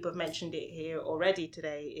 and people have mentioned it here already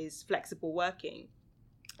today, is flexible working.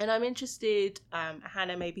 And I'm interested,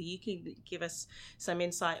 Hannah, maybe you can give us some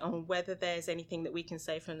insight on whether there's anything that we can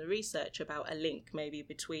say from the research about a link maybe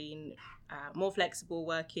between more flexible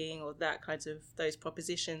working or those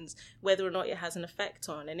propositions, whether or not it has an effect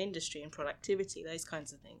on an industry and productivity, those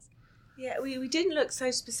kinds of things. Yeah, we didn't look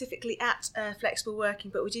so specifically at flexible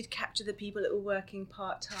working, but we did capture the people that were working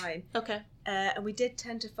part-time. Okay. And we did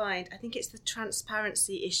tend to find, I think it's the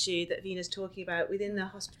transparency issue that Vina's talking about within the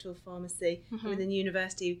hospital pharmacy, within the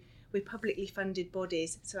university. We're publicly funded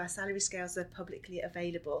bodies, so our salary scales are publicly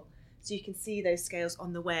available. So you can see those scales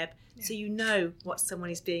on the web, so you know what someone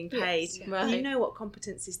is being paid. Yes, right. You know what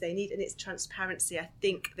competencies they need, and it's transparency, I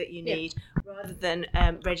think, that you need, rather than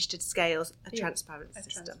registered scales, a transparent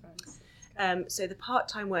system. So the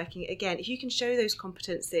part-time working, again, if you can show those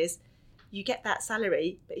competencies, you get that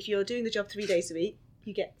salary, but if you're doing the job 3 days a week,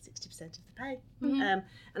 you get 60% of the pay.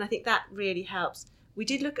 And I think that really helps. We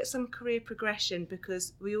did look at some career progression,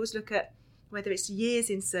 because we always look at whether it's years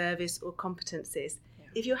in service or competencies.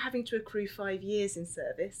 If you're having to accrue 5 years in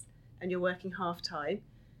service and you're working half-time,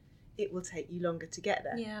 it will take you longer to get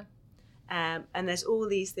there. Yeah. And there's all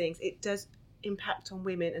these things. It does impact on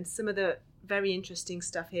women, and some of the very interesting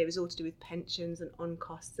stuff here is all to do with pensions and on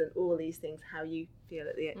costs and all these things, how you feel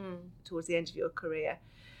at the towards the end of your career.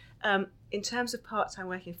 In terms of part-time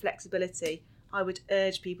working flexibility, I would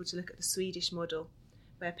urge people to look at the Swedish model,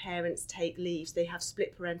 where parents take leaves. They have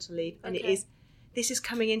split parental leave, and this is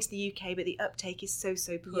coming into the UK, but the uptake is so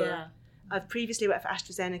poor. Yeah. I've previously worked for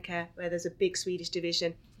AstraZeneca, where there's a big Swedish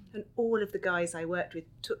division, and all of the guys I worked with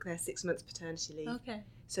took their 6 months paternity leave. Okay.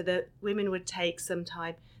 So the women would take some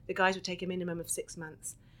time, the guys would take a minimum of 6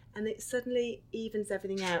 months. And it suddenly evens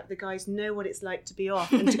everything out. The guys know what it's like to be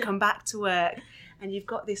off and to come back to work. And you've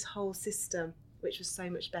got this whole system, which was so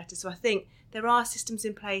much better. So I think there are systems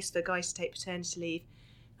in place for guys to take paternity leave,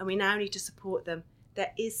 and we now need to support them.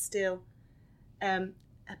 There is still a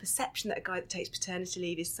perception that a guy that takes paternity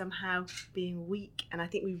leave is somehow being weak, and I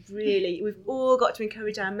think we've all got to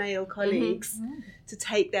encourage our male colleagues to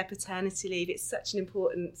take their paternity leave. It's such an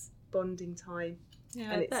important bonding time,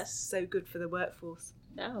 and it's so good for the workforce.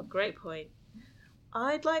 Oh, great point.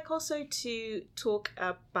 I'd like also to talk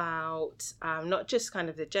about not just kind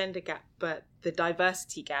of the gender gap, but the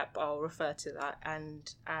diversity gap. I'll refer to that.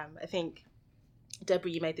 And I think,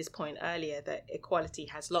 Deborah, you made this point earlier that equality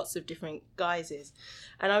has lots of different guises.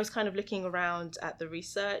 And I was kind of looking around at the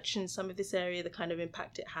research in some of this area, the kind of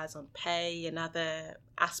impact it has on pay and other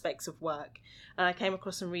aspects of work. And I came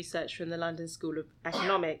across some research from the London School of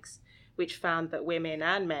Economics, which found that women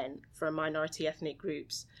and men from minority ethnic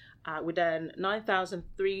groups would earn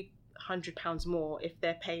 £9,300 more if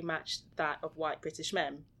their pay matched that of white British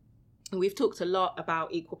men. And we've talked a lot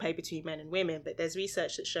about equal pay between men and women, but there's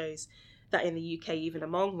research that shows that in the UK, even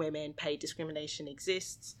among women, pay discrimination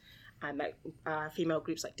exists, and that female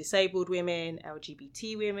groups like disabled women,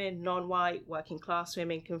 LGBT women, non-white, working class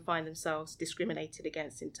women can find themselves discriminated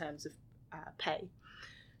against in terms of pay.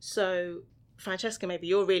 So, Francesca, maybe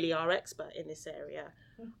you're really our expert in this area.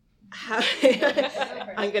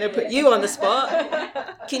 I'm going to put you on the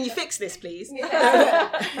spot. Can you fix this, please?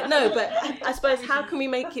 No, but I suppose how can we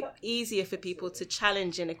make it easier for people to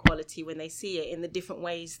challenge inequality when they see it in the different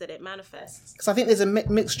ways that it manifests? Because I think there's a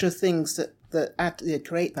mixture of things that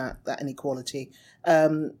create that inequality.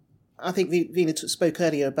 I think Veena spoke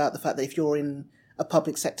earlier about the fact that if you're in a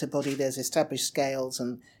public sector body, there's established scales,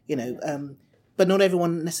 and but not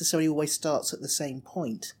everyone necessarily always starts at the same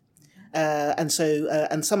point. And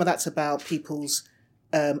some of that's about people's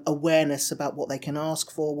awareness about what they can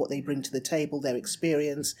ask for, what they bring to the table, their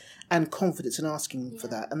experience, and confidence in asking for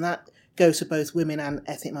that. And that goes to both women and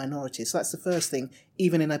ethnic minorities. So that's the first thing,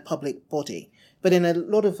 even in a public body. But in a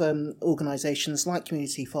lot of organisations like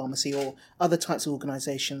Community Pharmacy or other types of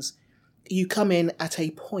organisations, you come in at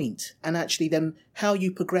a point, and actually then how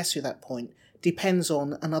you progress through that point depends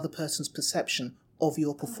on another person's perception of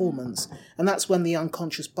your performance. And that's when the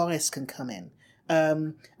unconscious bias can come in.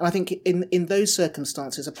 And I think in those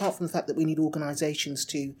circumstances, apart from the fact that we need organisations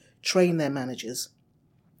to train their managers,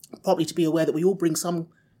 probably to be aware that we all bring some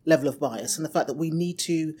level of bias, and the fact that we need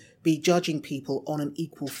to be judging people on an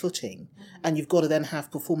equal footing. And you've got to then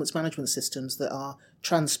have performance management systems that are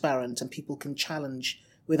transparent and people can challenge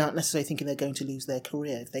without necessarily thinking they're going to lose their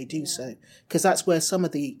career if they do so. Because that's where some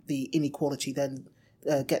of the inequality then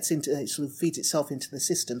gets into, it sort of feeds itself into the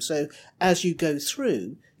system. So as you go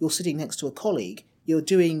through, you're sitting next to a colleague, you're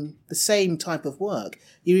doing the same type of work,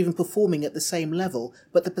 you're even performing at the same level,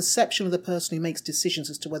 but the perception of the person who makes decisions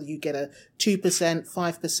as to whether you get a 2%,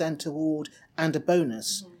 5% award and a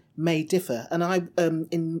bonus may differ. And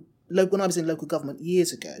when I was in local government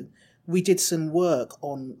years ago, we did some work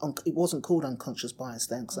on it wasn't called unconscious bias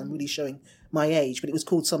then, because I'm really showing my age, but it was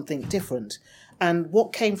called something different. And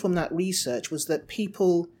what came from that research was that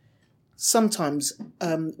people sometimes,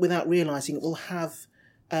 without realising it, will have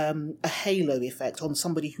a halo effect on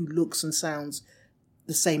somebody who looks and sounds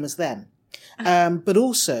the same as them. But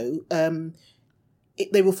also,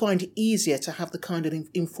 they will find it easier to have the kind of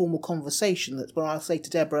informal conversation that's where I'll say to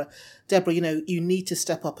Deborah, you need to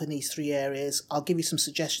step up in these 3 areas. I'll give you some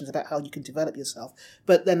suggestions about how you can develop yourself.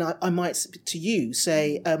 But then I might, to you,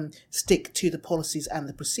 say, stick to the policies and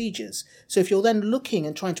the procedures. So if you're then looking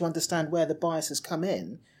and trying to understand where the biases come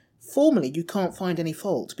in, formally you can't find any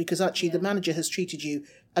fault because actually the manager has treated you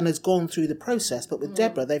and has gone through the process. But with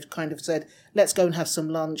Deborah, they've kind of said, let's go and have some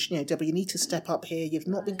lunch. Deborah, you need to step up here. You've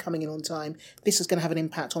not been coming in on time. This is going to have an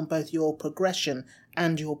impact on both your progression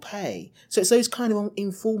and your pay. So it's those kind of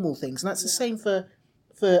informal things. And that's the same for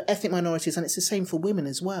ethnic minorities, and it's the same for women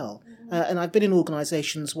as well. And I've been in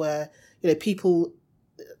organisations where, people,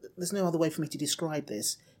 there's no other way for me to describe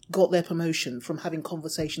this, got their promotion from having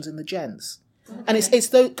conversations in the gents. And it's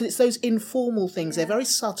those informal things. They're very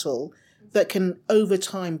subtle, that can over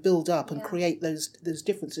time build up and create those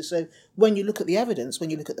differences. So when you look at the evidence, when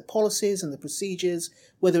you look at the policies and the procedures,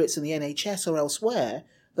 whether it's in the NHS or elsewhere,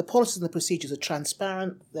 the policies and the procedures are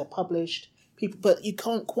transparent, they're published, but you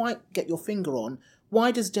can't quite get your finger on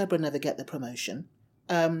why does Deborah never get the promotion,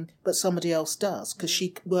 but somebody else does, because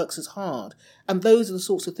she works as hard. And those are the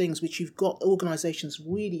sorts of things which you've got, organisations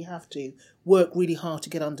really have to work really hard to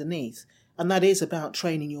get underneath. And that is about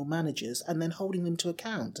training your managers and then holding them to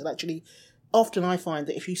account. And actually, often I find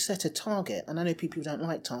that if you set a target, and I know people who don't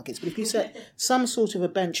like targets, but if you set some sort of a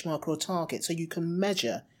benchmark or a target so you can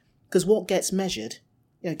measure, because what gets measured,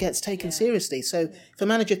 gets taken seriously. So if a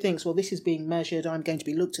manager thinks, well, this is being measured, I'm going to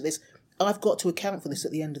be looked at this, I've got to account for this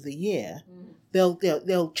at the end of the year,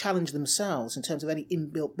 they'll challenge themselves in terms of any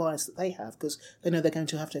inbuilt bias that they have, because they know they're going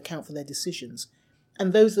to have to account for their decisions.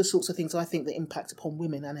 And those are the sorts of things I think that impact upon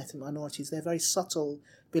women and ethnic minorities. They're very subtle,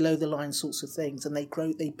 below-the-line sorts of things, and they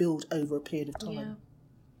build over a period of time. Yeah.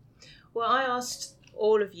 Well, I asked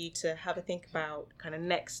all of you to have a think about kind of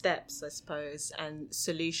next steps, I suppose, and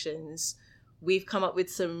solutions. We've come up with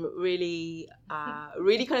some really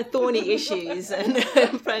kind of thorny issues, and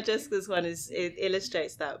Francesca's one it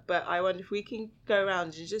illustrates that. But I wonder if we can go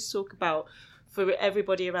around and just talk about, for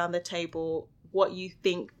everybody around the table, what you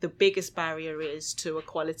think the biggest barrier is to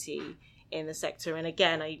equality in the sector. And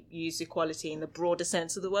again, I use equality in the broader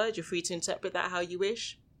sense of the word. You're free to interpret that how you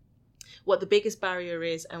wish. What the biggest barrier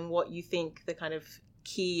is and what you think the kind of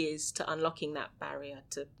key is to unlocking that barrier,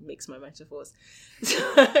 to mix my metaphors. So,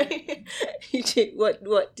 what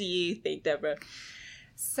do you think, Deborah?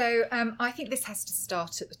 So I think this has to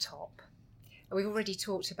start at the top. We've already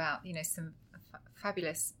talked about, some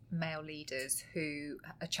fabulous male leaders who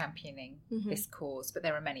are championing this cause, but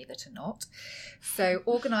there are many that are not. So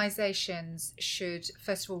organisations should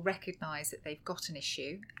first of all recognise that they've got an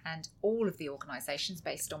issue, and all of the organisations,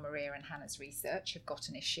 based on Maria and Hannah's research, have got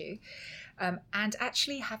an issue, and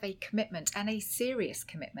actually have a commitment, and a serious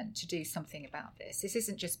commitment, to do something about this. This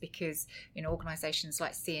isn't just because, you know, organisations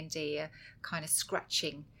like C&D are kind of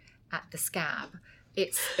scratching at the scab.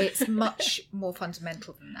 It's much more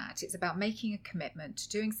fundamental than that. It's about making a commitment to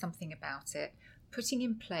doing something about it, putting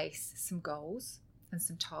in place some goals and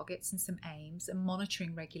some targets and some aims, and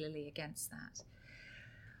monitoring regularly against that.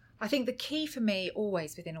 I think the key for me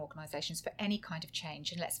always within organisations for any kind of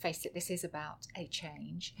change, and let's face it, this is about a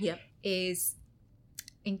change, is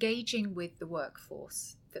engaging with the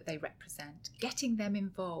workforce that they represent, getting them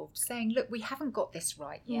involved, saying, look, we haven't got this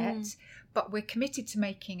right yet, but we're committed to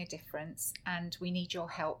making a difference, and we need your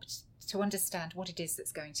help to understand what it is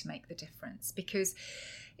that's going to make the difference. Because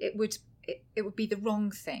it would be the wrong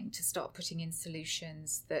thing to start putting in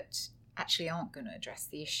solutions that actually aren't going to address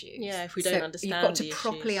the issues. Yeah, if we don't understand you've got to the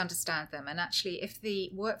properly issues. Understand them. And actually, if the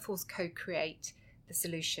workforce co-create the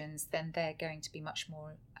solutions, then they're going to be much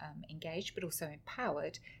more engaged, but also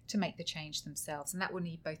empowered to make the change themselves. And that will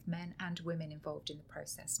need both men and women involved in the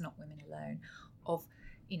process, not women alone, of,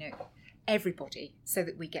 you know, everybody, so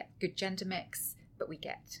that we get good gender mix, but we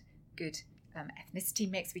get good ethnicity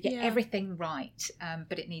mix, we get everything right,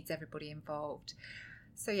 but it needs everybody involved.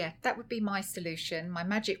 So yeah, that would be my solution, my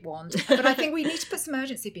magic wand. But I think we need to put some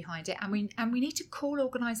urgency behind it, and we need to call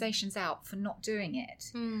organisations out for not doing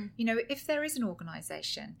it. You know, if there is an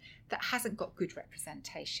organisation that hasn't got good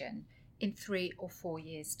representation in 3 or 4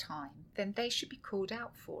 years' time, then they should be called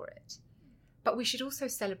out for it. But we should also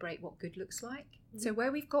celebrate what good looks like. So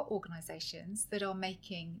where we've got organisations that are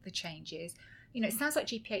making the changes, you know, it sounds like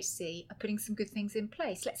GPHC are putting some good things in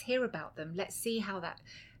place. Let's hear about them. Let's see how that,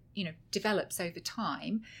 you know, develops over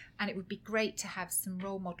time. And it would be great to have some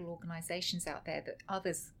role model organisations out there that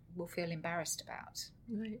others will feel embarrassed about.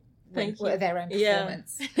 Right. Thank you. Their own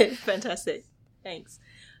performance. Yeah. Fantastic. Thanks.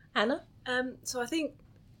 Hannah? So I think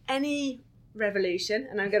any revolution,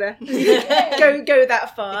 and I'm going to go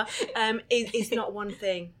that far, is not one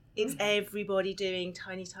thing. It's everybody doing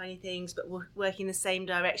tiny things, but working in the same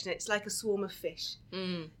direction. It's like a swarm of fish.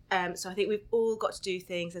 So I think we've all got to do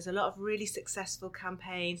things. There's a lot of really successful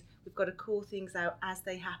campaigns. We've got to call things out as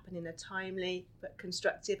they happen in a timely but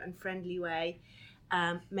constructive and friendly way.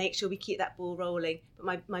 Make sure we keep that ball rolling.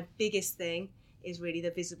 But my biggest thing is really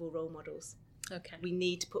the visible role models. Okay. We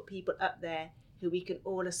need to put people up there who we can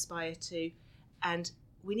all aspire to, and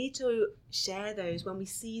we need to share those when we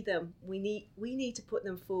see them. We need to put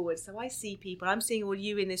them forward. So I see people, I'm seeing all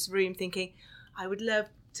you in this room thinking, I would love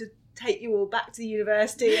to take you all back to the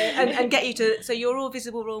university and get you to, so you're all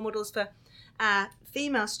visible role models for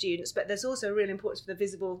female students, but there's also real importance for the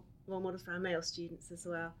visible role models for our male students as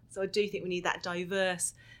well. So I do think we need that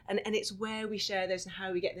diverse, and it's where we share those and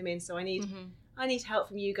how we get them in. So I need help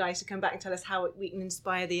from you guys to come back and tell us how we can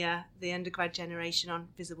inspire the undergrad generation on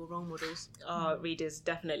visible role models. Our readers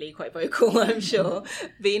definitely quite vocal, I'm sure.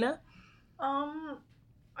 Veena?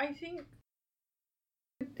 I think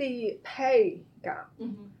the pay gap,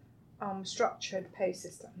 structured pay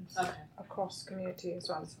systems across community as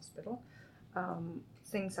well as hospital,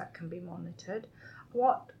 things that can be monitored.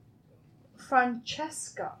 What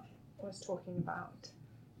Francesca was talking about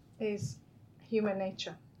is human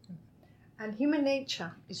nature. And human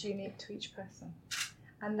nature is unique to each person.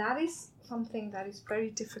 And that is something that is very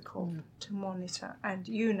difficult to monitor. And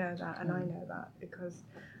you know that, and I know that, because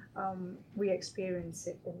we experience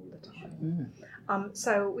it all the time.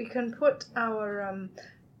 So we can put our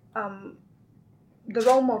the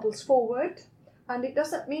role models forward, and it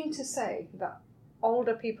doesn't mean to say that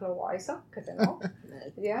older people are wiser, because they're not.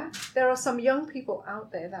 Yeah, there are some young people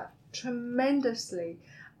out there that are tremendously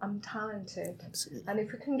talented. Absolutely. And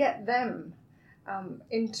if we can get them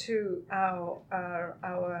into our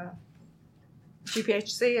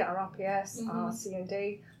GPHC, our RPS, our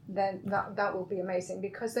C&D, then that will be amazing,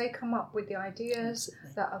 because they come up with the ideas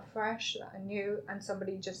that are fresh, that are new, and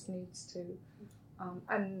somebody just needs to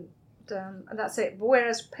and that's it.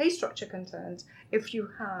 Whereas pay structure concerns, if you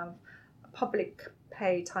have a public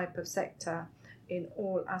pay type of sector in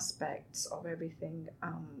all aspects of everything,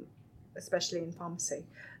 especially in pharmacy,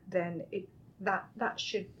 then that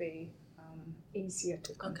should be easier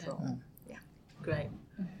to control. Okay. Yeah, great.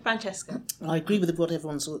 Francesca? I agree with what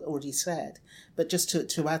everyone's already said, but just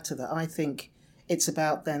to add to that, I think it's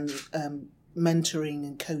about then mentoring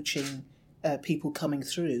and coaching people coming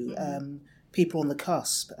through, people on the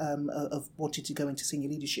cusp of wanting to go into senior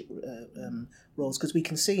leadership roles, because we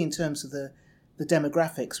can see in terms of the the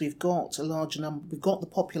demographics. We've got a large number. We've got the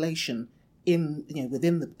population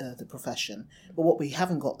within the profession, but what we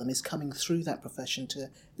haven't got them is coming through that profession to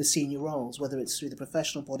the senior roles, whether it's through the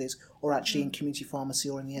professional bodies or actually in community pharmacy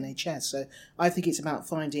or in the NHS. So I think it's about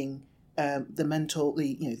finding the mentor,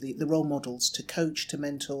 the role models to coach, to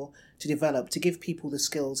mentor, to develop, to give people the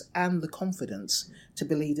skills and the confidence to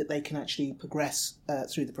believe that they can actually progress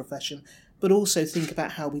through the profession, but also think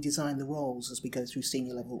about how we design the roles as we go through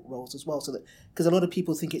senior level roles as well. So that, because a lot of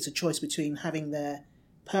people think it's a choice between having their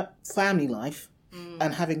family life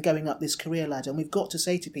and going up this career ladder, and we've got to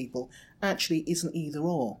say to people, actually isn't either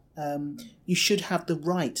or. You should have the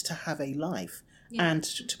right to have a life and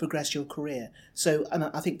to progress your career. So, and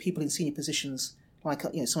I think people in senior positions, like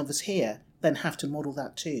some of us here, then have to model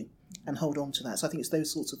that too and hold on to that. So I think it's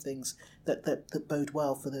those sorts of things that bode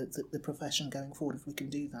well for the profession going forward if we can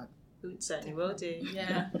do that. We certainly will do.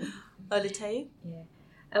 Yeah. Olutei? Yeah.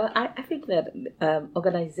 I think that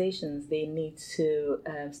organizations, they need to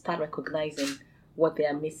start recognizing what they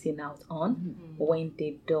are missing out on when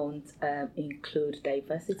they don't include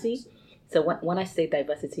diversity. So when I say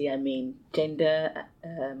diversity, I mean gender,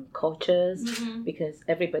 cultures, because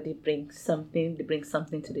everybody brings something. They bring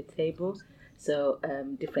something to the table. So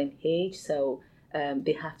different age. So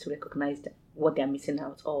they have to recognize what they are missing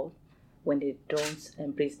out on when they don't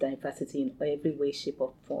embrace diversity in every way, shape,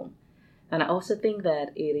 or form. And I also think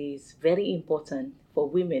that it is very important for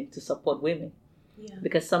women to support women. Yeah.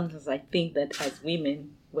 Because sometimes I think that as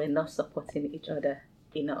women, we're not supporting each other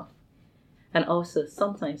enough. And also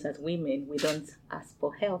sometimes as women, we don't ask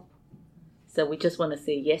for help. So we just want to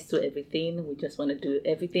say yes to everything. We just want to do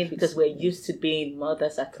everything because we're used to being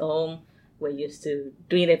mothers at home. We're used to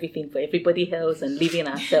doing everything for everybody else and leaving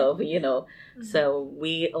ourselves, So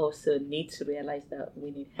we also need to realize that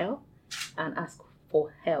we need help and ask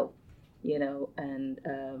for help. And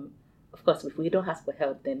of course, if we don't ask for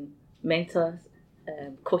help, then mentors,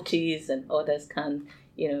 coaches, and others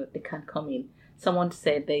they can't come in. Someone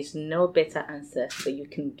said there is no better answer that you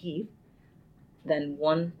can give than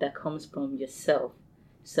one that comes from yourself.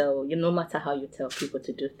 So no matter how you tell people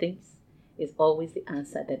to do things, it's always the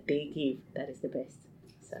answer that they give that is the best.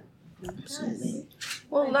 So, absolutely.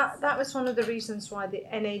 Well, that was one of the reasons why the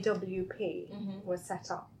NAWP was set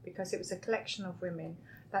up, because it was a collection of women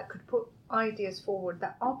that could put ideas forward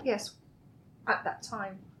that RPS at that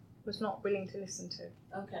time was not willing to listen to.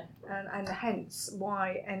 Okay. And hence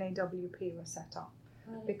why NAWP was set up.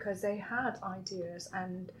 Right. Because they had ideas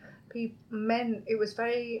and men, it was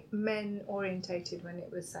very men orientated when it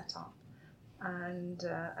was set up. And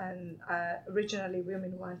originally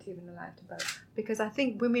women weren't even allowed to vote, because I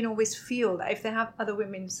think women always feel that if they have other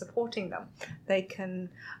women supporting them, they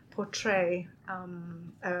can portray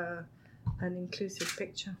an inclusive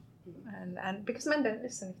picture, and because men don't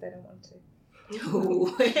listen if they don't want to.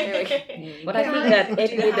 But I think that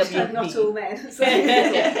NAWP, not all men.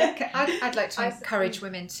 I'd like to encourage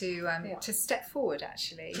women to step forward,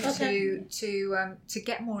 actually, to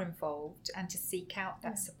get more involved and to seek out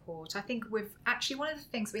that support. I think we've actually, one of the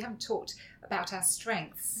things we haven't talked about our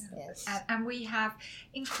strengths, and we have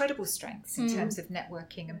incredible strengths in terms of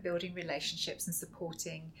networking and building relationships and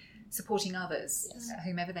supporting others,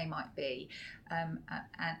 whomever they might be,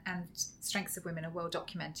 and strengths of women are well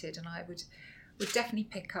documented, and I would definitely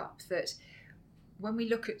pick up that when we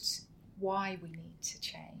look at why we need to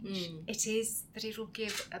change, it is that it will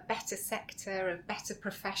give a better sector, a better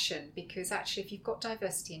profession, because actually if you've got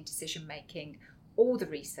diversity in decision making, all the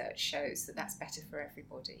research shows that that's better for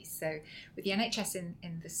everybody. So with the NHS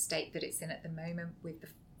in the state that it's in at the moment, with the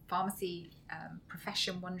pharmacy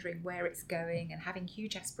profession wondering where it's going and having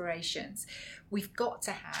huge aspirations, we've got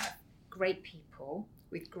to have great people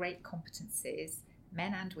with great competencies,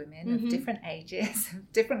 men and women of different ages, of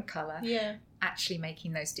different colour, actually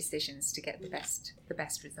making those decisions to get the best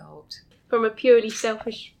result. From a purely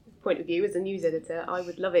selfish point of view, as a news editor, I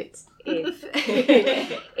would love it if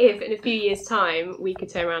if in a few years' time we could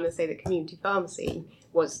turn around and say that community pharmacy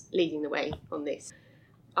was leading the way on this.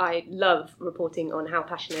 I love reporting on how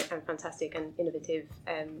passionate and fantastic and innovative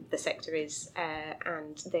the sector is,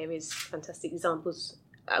 and there is fantastic examples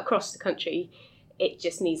across the country. It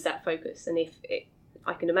just needs that focus, and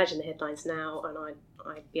I can imagine the headlines now, and I'd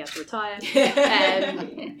be able to retire.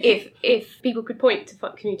 If people could point to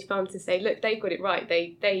community pharmacists and say, look, they've got it right.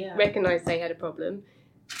 They recognise they had a problem,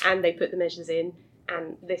 and they put the measures in,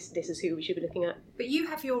 and this is who we should be looking at. But you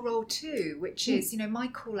have your role too, which is my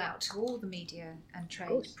call out to all the media and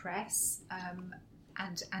trade press.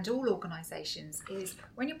 and all organisations is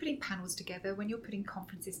when you're putting panels together, when you're putting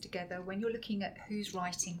conferences together, when you're looking at who's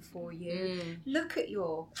writing for you, look at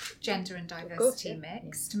your gender and diversity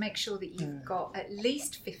mix to make sure that you've got at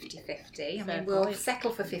least 50-50. I mean, we'll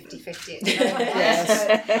settle for 50-50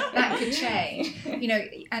 but that could change. You know,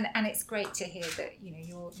 and it's great to hear that, you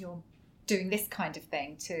know, you're doing this kind of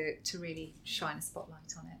thing to really shine a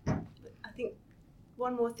spotlight on it. I think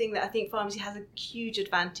one more thing that I think pharmacy has a huge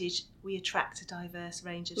advantage, we attract a diverse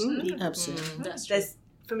range of people. Absolutely. That's true.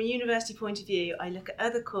 From a university point of view, I look at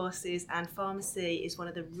other courses and pharmacy is one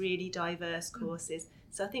of the really diverse courses.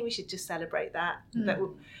 So I think we should just celebrate that. But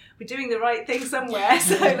we're doing the right thing somewhere.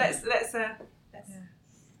 So let's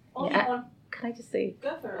on. Can I just say,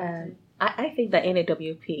 Go for it. I think that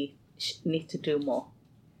NAWP need to do more.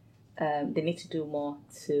 They need to do more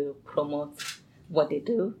to promote what they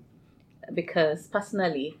do. Because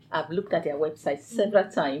personally, I've looked at their website several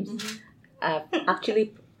times. I've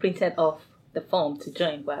actually printed off the form to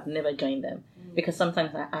join, but I've never joined them. Because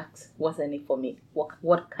sometimes I ask, what's in it for me?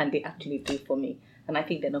 What can they actually do for me? And I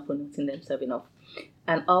think they're not promoting themselves enough.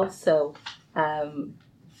 And also, I've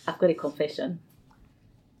got a confession.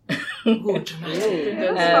 That's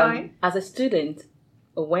fine. As a student,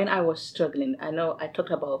 when I was struggling, I know I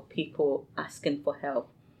talked about people asking for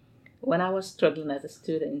help. When I was struggling as a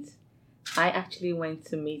student, I actually went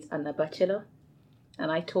to meet Anna Bachelor,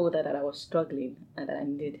 and I told her that I was struggling and that I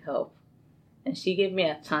needed help. And she gave me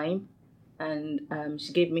a time, and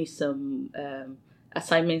she gave me some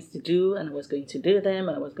assignments to do, and I was going to do them,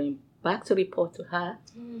 and I was going back to report to her.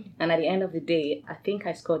 And at the end of the day, I think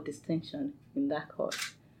I scored distinction in that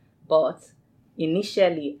course. But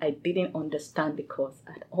initially, I didn't understand the course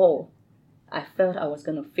at all. I felt I was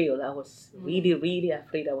going to fail. I was really, really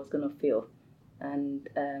afraid I was going to fail. And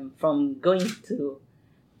from going to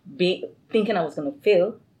thinking I was going to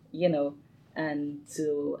fail, you know, and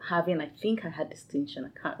to having, I think I had distinction, I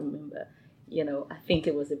can't remember, you know, I think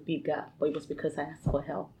it was a big gap, but it was because I asked for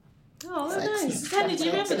help. Oh, nice. Sandy, do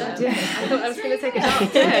you remember that? I thought I was going to take a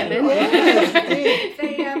shot.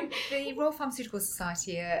 The Royal Pharmaceutical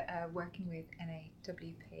Society are working with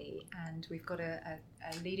NAWP, and we've got a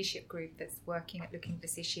leadership group that's working at looking at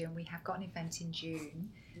this issue, and we have got an event in June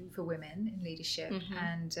for women in leadership,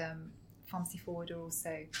 and Pharmacy Forward are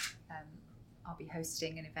also I'll be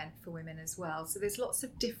hosting an event for women as well. So there's lots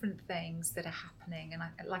of different things that are happening, and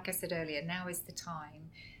like I said earlier, now is the time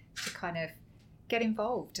to kind of get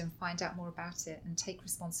involved and find out more about it and take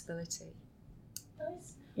responsibility.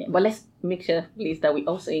 Yeah, but let's make sure, please, that we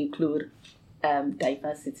also include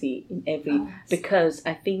diversity in every, because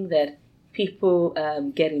I think that people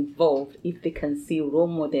get involved if they can see role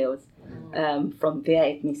models from their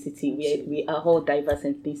ethnicity. We are all diverse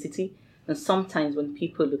ethnicity, and sometimes when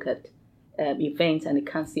people look at events and they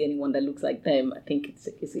can't see anyone that looks like them, I think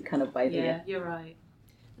it's a kind of idea. Yeah, you're right.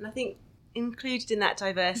 And I think included in that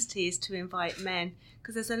diversity is to invite men,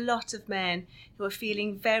 because there's a lot of men who are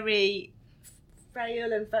feeling very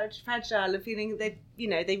frail and fragile and feeling they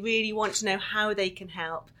really want to know how they can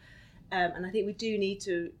help. And I think we do need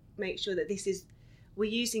to make sure that we're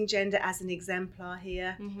using gender as an exemplar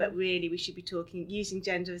here, but really we should be using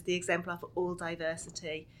gender as the exemplar for all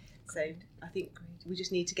diversity. So I think we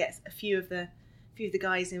just need to get a few of the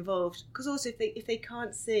guys involved, because also if they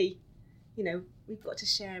can't see, you know, we've got to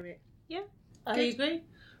share it. Yeah, I agree.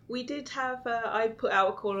 We did have, I put out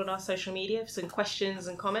a call on our social media for some questions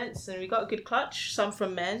and comments, and we got a good clutch, some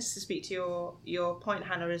from men, to speak to your point,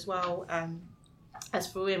 Hannah, as well,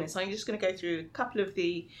 as for women. So I'm just going to go through a couple of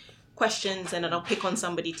the questions, and then I'll pick on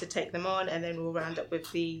somebody to take them on, and then we'll round up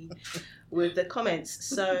with the comments.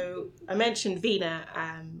 So I mentioned Vina.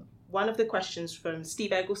 One of the questions from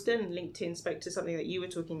Steve Eggleston, LinkedIn, spoke to something that you were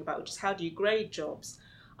talking about, which is how do you grade jobs?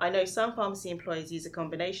 I know some pharmacy employees use a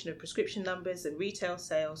combination of prescription numbers and retail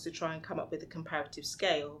sales to try and come up with a comparative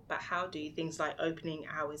scale, but how do things like opening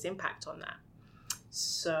hours impact on that?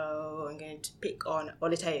 So I'm going to pick on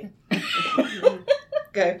Oliteo.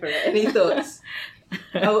 Go for it. Any thoughts?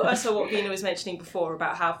 Also what Vina was mentioning before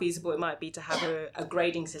about how feasible it might be to have a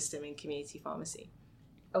grading system in community pharmacy.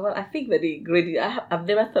 Well, I think that the grading, I've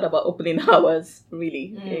never thought about opening hours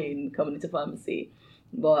really in community pharmacy,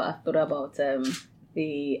 but I've thought about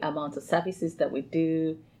the amount of services that we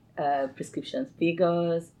do, prescription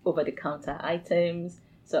figures, over-the-counter items.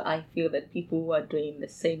 So I feel that people who are doing in the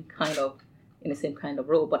same kind of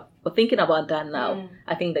role. But thinking about that now,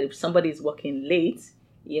 I think that if somebody is working late,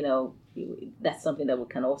 you know, that's something that we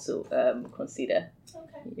can also consider.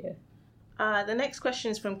 Okay. Yeah. The next question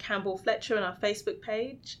is from Campbell Fletcher on our Facebook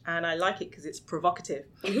page, and I like it because it's provocative.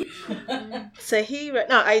 So he wrote,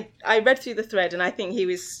 I read through the thread, and I think he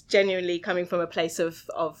was genuinely coming from a place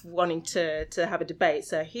of wanting to have a debate.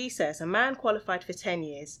 So he says, a man qualified for 10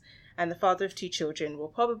 years and the father of 2 children will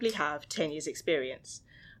probably have 10 years experience.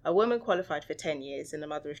 A woman qualified for 10 years and the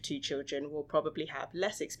mother of 2 children will probably have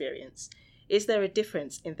less experience. Is there a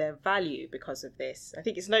difference in their value because of this? I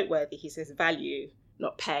think it's noteworthy he says value,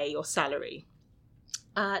 not pay or salary.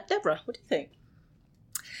 Deborah, what do you think?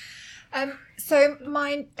 So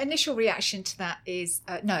my initial reaction to that is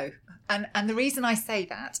no. And the reason I say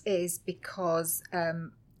that is because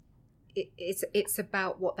it's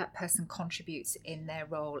about what that person contributes in their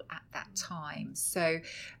role at that time. So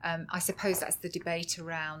I suppose that's the debate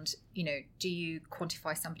around, do you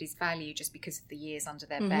quantify somebody's value just because of the years under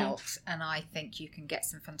their belt? And I think you can get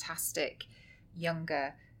some fantastic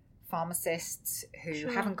younger pharmacists who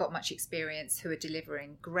haven't got much experience, who are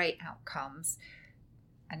delivering great outcomes.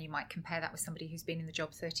 And you might compare that with somebody who's been in the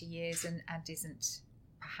job 30 years and isn't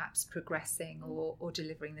perhaps progressing or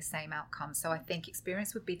delivering the same outcome. So I think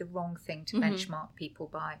experience would be the wrong thing to benchmark people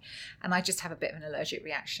by. And I just have a bit of an allergic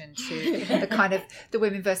reaction to the kind of the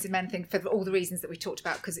women versus men thing for all the reasons that we talked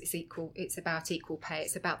about, because it's about equal pay,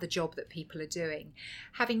 it's about the job that people are doing.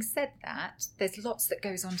 Having said that, there's lots that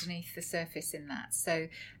goes underneath the surface in that. So,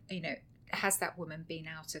 has that woman been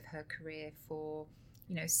out of her career for,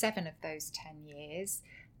 7 of those 10 years?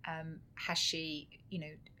 Has she,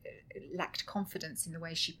 lacked confidence in the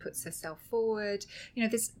way she puts herself forward?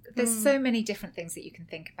 There's so many different things that you can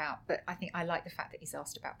think about, but I think I like the fact that he's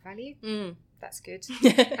asked about value. That's good.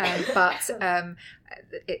 But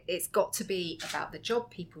it's got to be about the job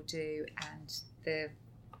people do and the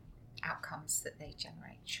outcomes that they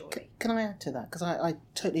generate, surely. Can I add to that? Because I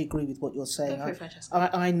totally agree with what you're saying.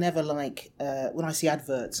 I never like, when I see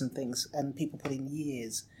adverts and things and people put in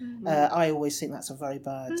years, I always think that's a very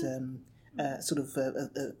bad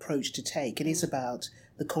approach to take. It is about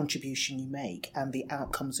the contribution you make and the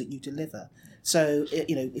outcomes that you deliver. So,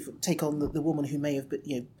 if take on the woman who may have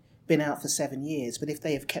been out for 7 years, but if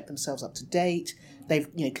they have kept themselves up to date, they've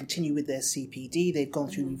continued with their CPD, they've gone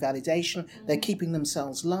through revalidation, they're keeping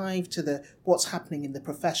themselves live to what's happening in the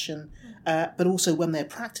profession, but also when they're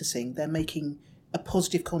practicing, they're making a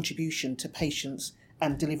positive contribution to patients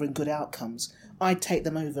and delivering good outcomes. I'd take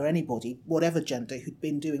them over anybody, whatever gender, who'd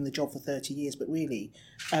been doing the job for 30 years. But really,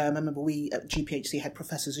 I remember we at GPHC had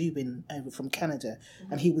Professor Zubin over from Canada,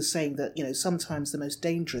 and he was saying that, sometimes the most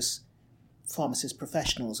dangerous pharmacist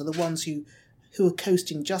professionals are the ones who are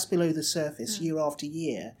coasting just below the surface year after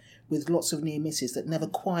year with lots of near misses that never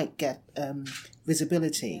quite get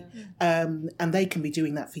visibility. And they can be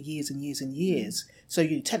doing that for years and years and years. So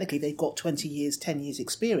technically they've got 20 years, 10 years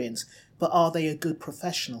experience, but are they a good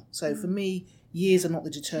professional? So for me, years are not the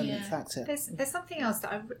determining factor. There's something else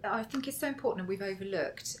that I think is so important and we've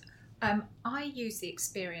overlooked. I use the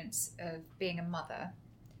experience of being a mother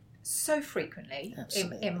so frequently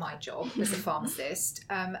in my job as a pharmacist,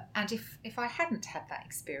 and if I hadn't had that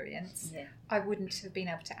experience, I wouldn't have been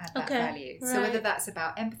able to add that value. Right. So whether that's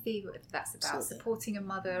about empathy, whether that's about supporting a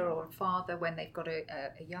mother or a father when they've got a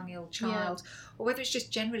young ill child, or whether it's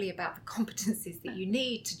just generally about the competencies that you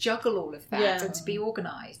need to juggle all of that and to be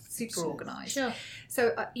organised, super organised. Sure.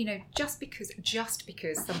 So just because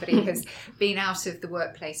somebody has been out of the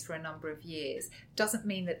workplace for a number of years doesn't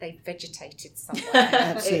mean that they've vegetated somewhere.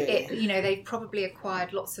 Absolutely. They've probably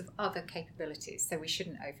acquired lots of other capabilities, so we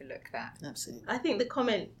shouldn't overlook that. Absolutely. I think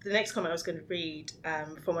the next comment I was going to read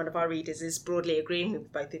from one of our readers is broadly agreeing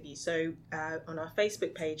with both of you. So on our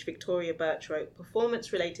Facebook page, Victoria Birch wrote,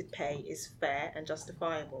 performance-related pay is fair and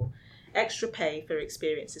justifiable. Extra pay for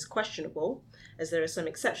experience is questionable, as there are some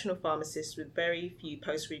exceptional pharmacists with very few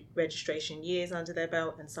post-registration years under their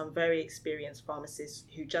belt and some very experienced pharmacists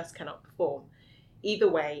who just cannot perform. Either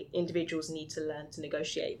way, individuals need to learn to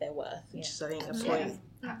negotiate their worth, which is, I think, a point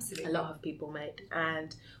a lot of people make.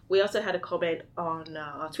 And we also had a comment on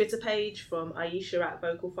our Twitter page from Aisha at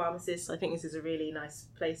Vocal Pharmacist. I think this is a really nice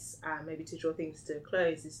place maybe to draw things to a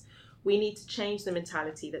close, is we need to change the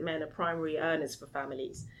mentality that men are primary earners for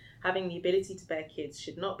families. Having the ability to bear kids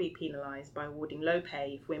should not be penalised by awarding low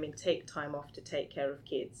pay if women take time off to take care of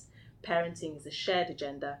kids. Parenting is a shared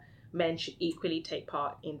agenda. Men should equally take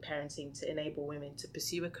part in parenting to enable women to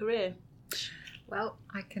pursue a career. Well,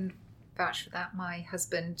 I can vouch for that. My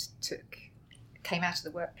husband came out of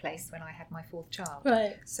the workplace when I had my 4th child.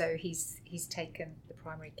 Right. So he's taken the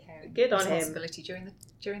primary care responsibility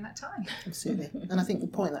during that time. Absolutely. And I think the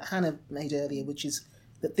point that Hannah made earlier, which is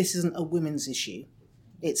that this isn't a women's issue.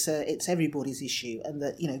 It's everybody's issue, and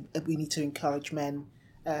that we need to encourage men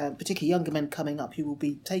particularly younger men coming up who will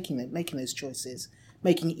be making those choices,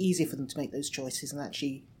 making it easier for them to make those choices and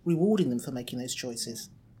actually rewarding them for making those choices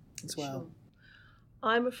as well. Sure.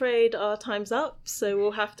 I'm afraid our time's up, so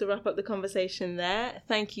we'll have to wrap up the conversation there.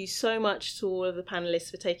 Thank you so much to all of the panellists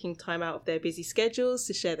for taking time out of their busy schedules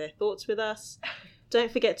to share their thoughts with us.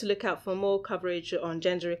 Don't forget to look out for more coverage on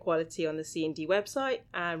gender equality on the C&D website.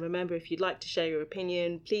 And remember, if you'd like to share your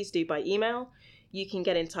opinion, please do by email. You can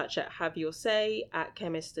get in touch at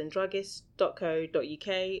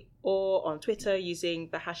haveyoursay@chemistanddruggist.co.uk or on Twitter using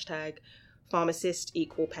the hashtag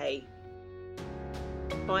 #PharmacistEqualPay.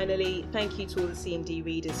 Finally, thank you to all the C&D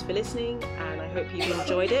readers for listening, and I hope you've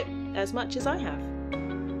enjoyed it as much as I have.